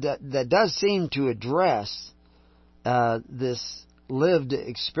that does seem to address this lived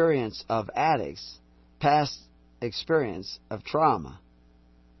experience of addicts, past experience of trauma,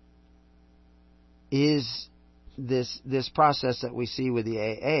 is this process that we see with the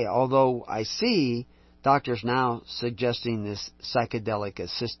AA. Although I see doctors now suggesting this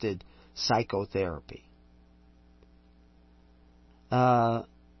psychedelic-assisted psychotherapy. That's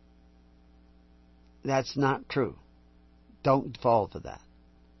not true. Don't fall for that.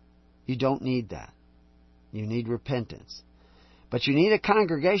 You don't need that. You need repentance. But you need a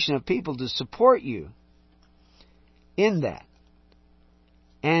congregation of people to support you in that.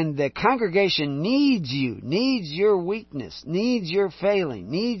 And the congregation needs you, needs your weakness, needs your failing,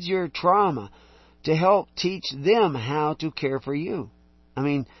 needs your trauma to help teach them how to care for you.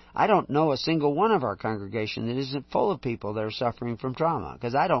 I don't know a single one of our congregation that isn't full of people that are suffering from trauma,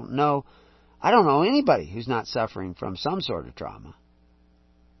 because I don't know anybody who's not suffering from some sort of trauma.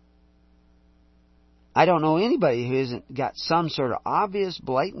 I don't know anybody who hasn't got some sort of obvious,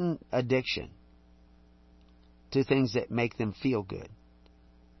 blatant addiction to things that make them feel good.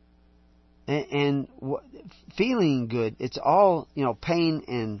 And feeling good, it's all,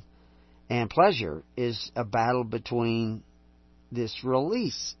 pain and pleasure is a battle between this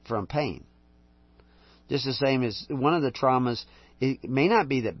release from pain. Just the same as one of the traumas, it may not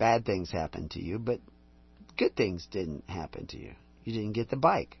be that bad things happened to you, but good things didn't happen to you. You didn't get the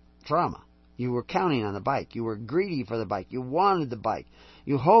bike. Trauma. You were counting on the bike. You were greedy for the bike. You wanted the bike.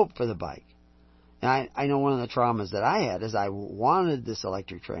 You hoped for the bike. And I know one of the traumas that I had is I wanted this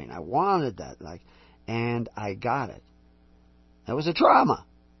electric train. I wanted that, and I got it. That was a trauma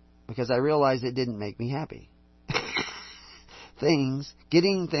because I realized it didn't make me happy.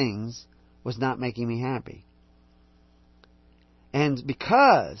 Getting things was not making me happy. And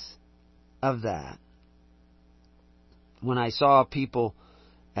because of that, when I saw people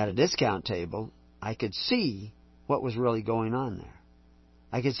at a discount table, I could see what was really going on there.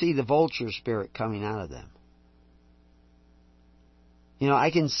 I could see the vulture spirit coming out of them. I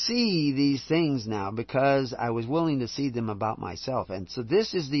can see these things now because I was willing to see them about myself. And so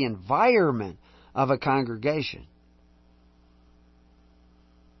this is the environment of a congregation,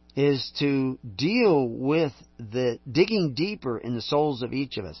 is to deal with the digging deeper in the souls of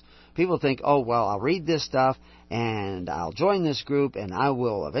each of us. People think, oh, well, I'll read this stuff and I'll join this group and I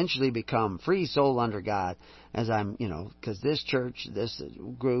will eventually become free soul under God as I'm, because this church, this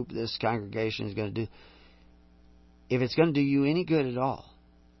group, this congregation is going to do. If it's going to do you any good at all,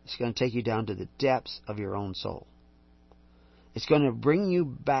 it's going to take you down to the depths of your own soul. It's going to bring you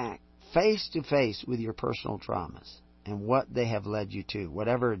back face to face with your personal traumas and what they have led you to,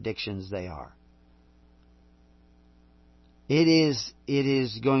 whatever addictions they are. It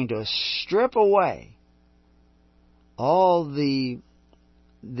is going to strip away all the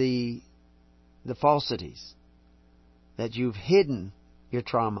falsities that you've hidden your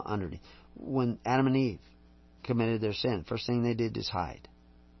trauma underneath. When Adam and Eve committed their sin, first thing they did is hide.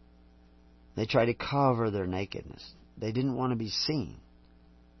 They tried to cover their nakedness. They didn't want to be seen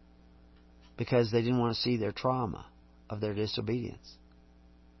because they didn't want to see their trauma of their disobedience.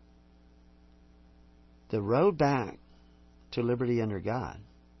 The road back to liberty under God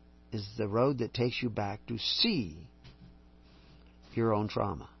is the road that takes you back to see your own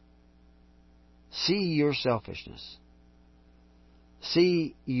trauma. See your selfishness.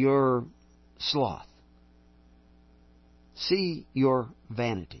 See your sloth. See your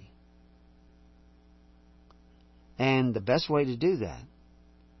vanity. And the best way to do that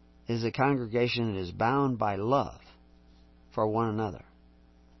is a congregation that is bound by love for one another.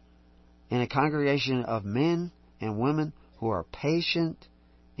 And a congregation of men and women who are patient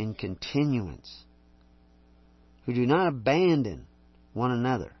in continuance, who do not abandon one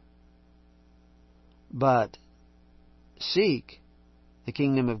another, but seek the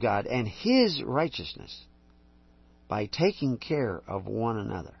kingdom of God and His righteousness by taking care of one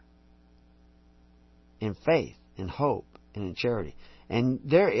another in faith, in hope, and in charity. And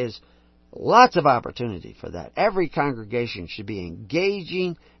there is lots of opportunity for that. Every congregation should be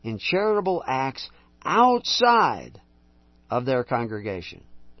engaging in charitable acts outside of their congregation.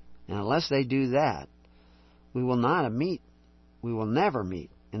 And unless they do that, we will never meet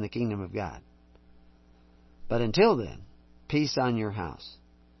in the kingdom of God. But until then, peace on your house,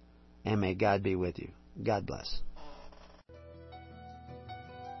 and may God be with you. God bless.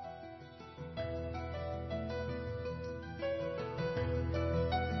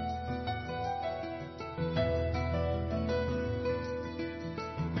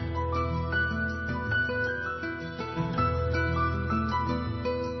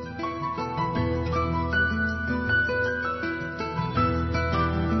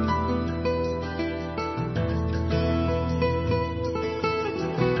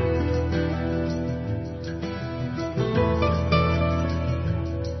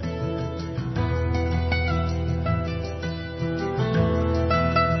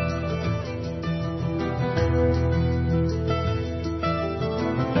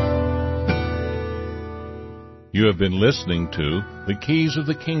 You have been listening to The Keys of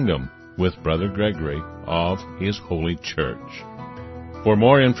the Kingdom with Brother Gregory of His Holy Church. For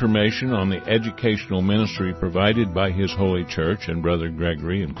more information on the educational ministry provided by His Holy Church and Brother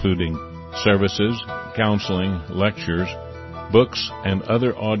Gregory, including services, counseling, lectures, books, and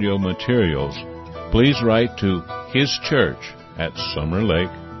other audio materials, please write to His Church at Summer Lake,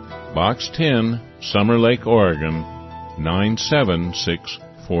 Box 10, Summer Lake, Oregon,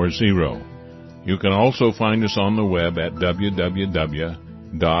 97640. You can also find us on the web at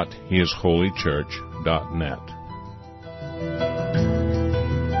www.hisholychurch.net.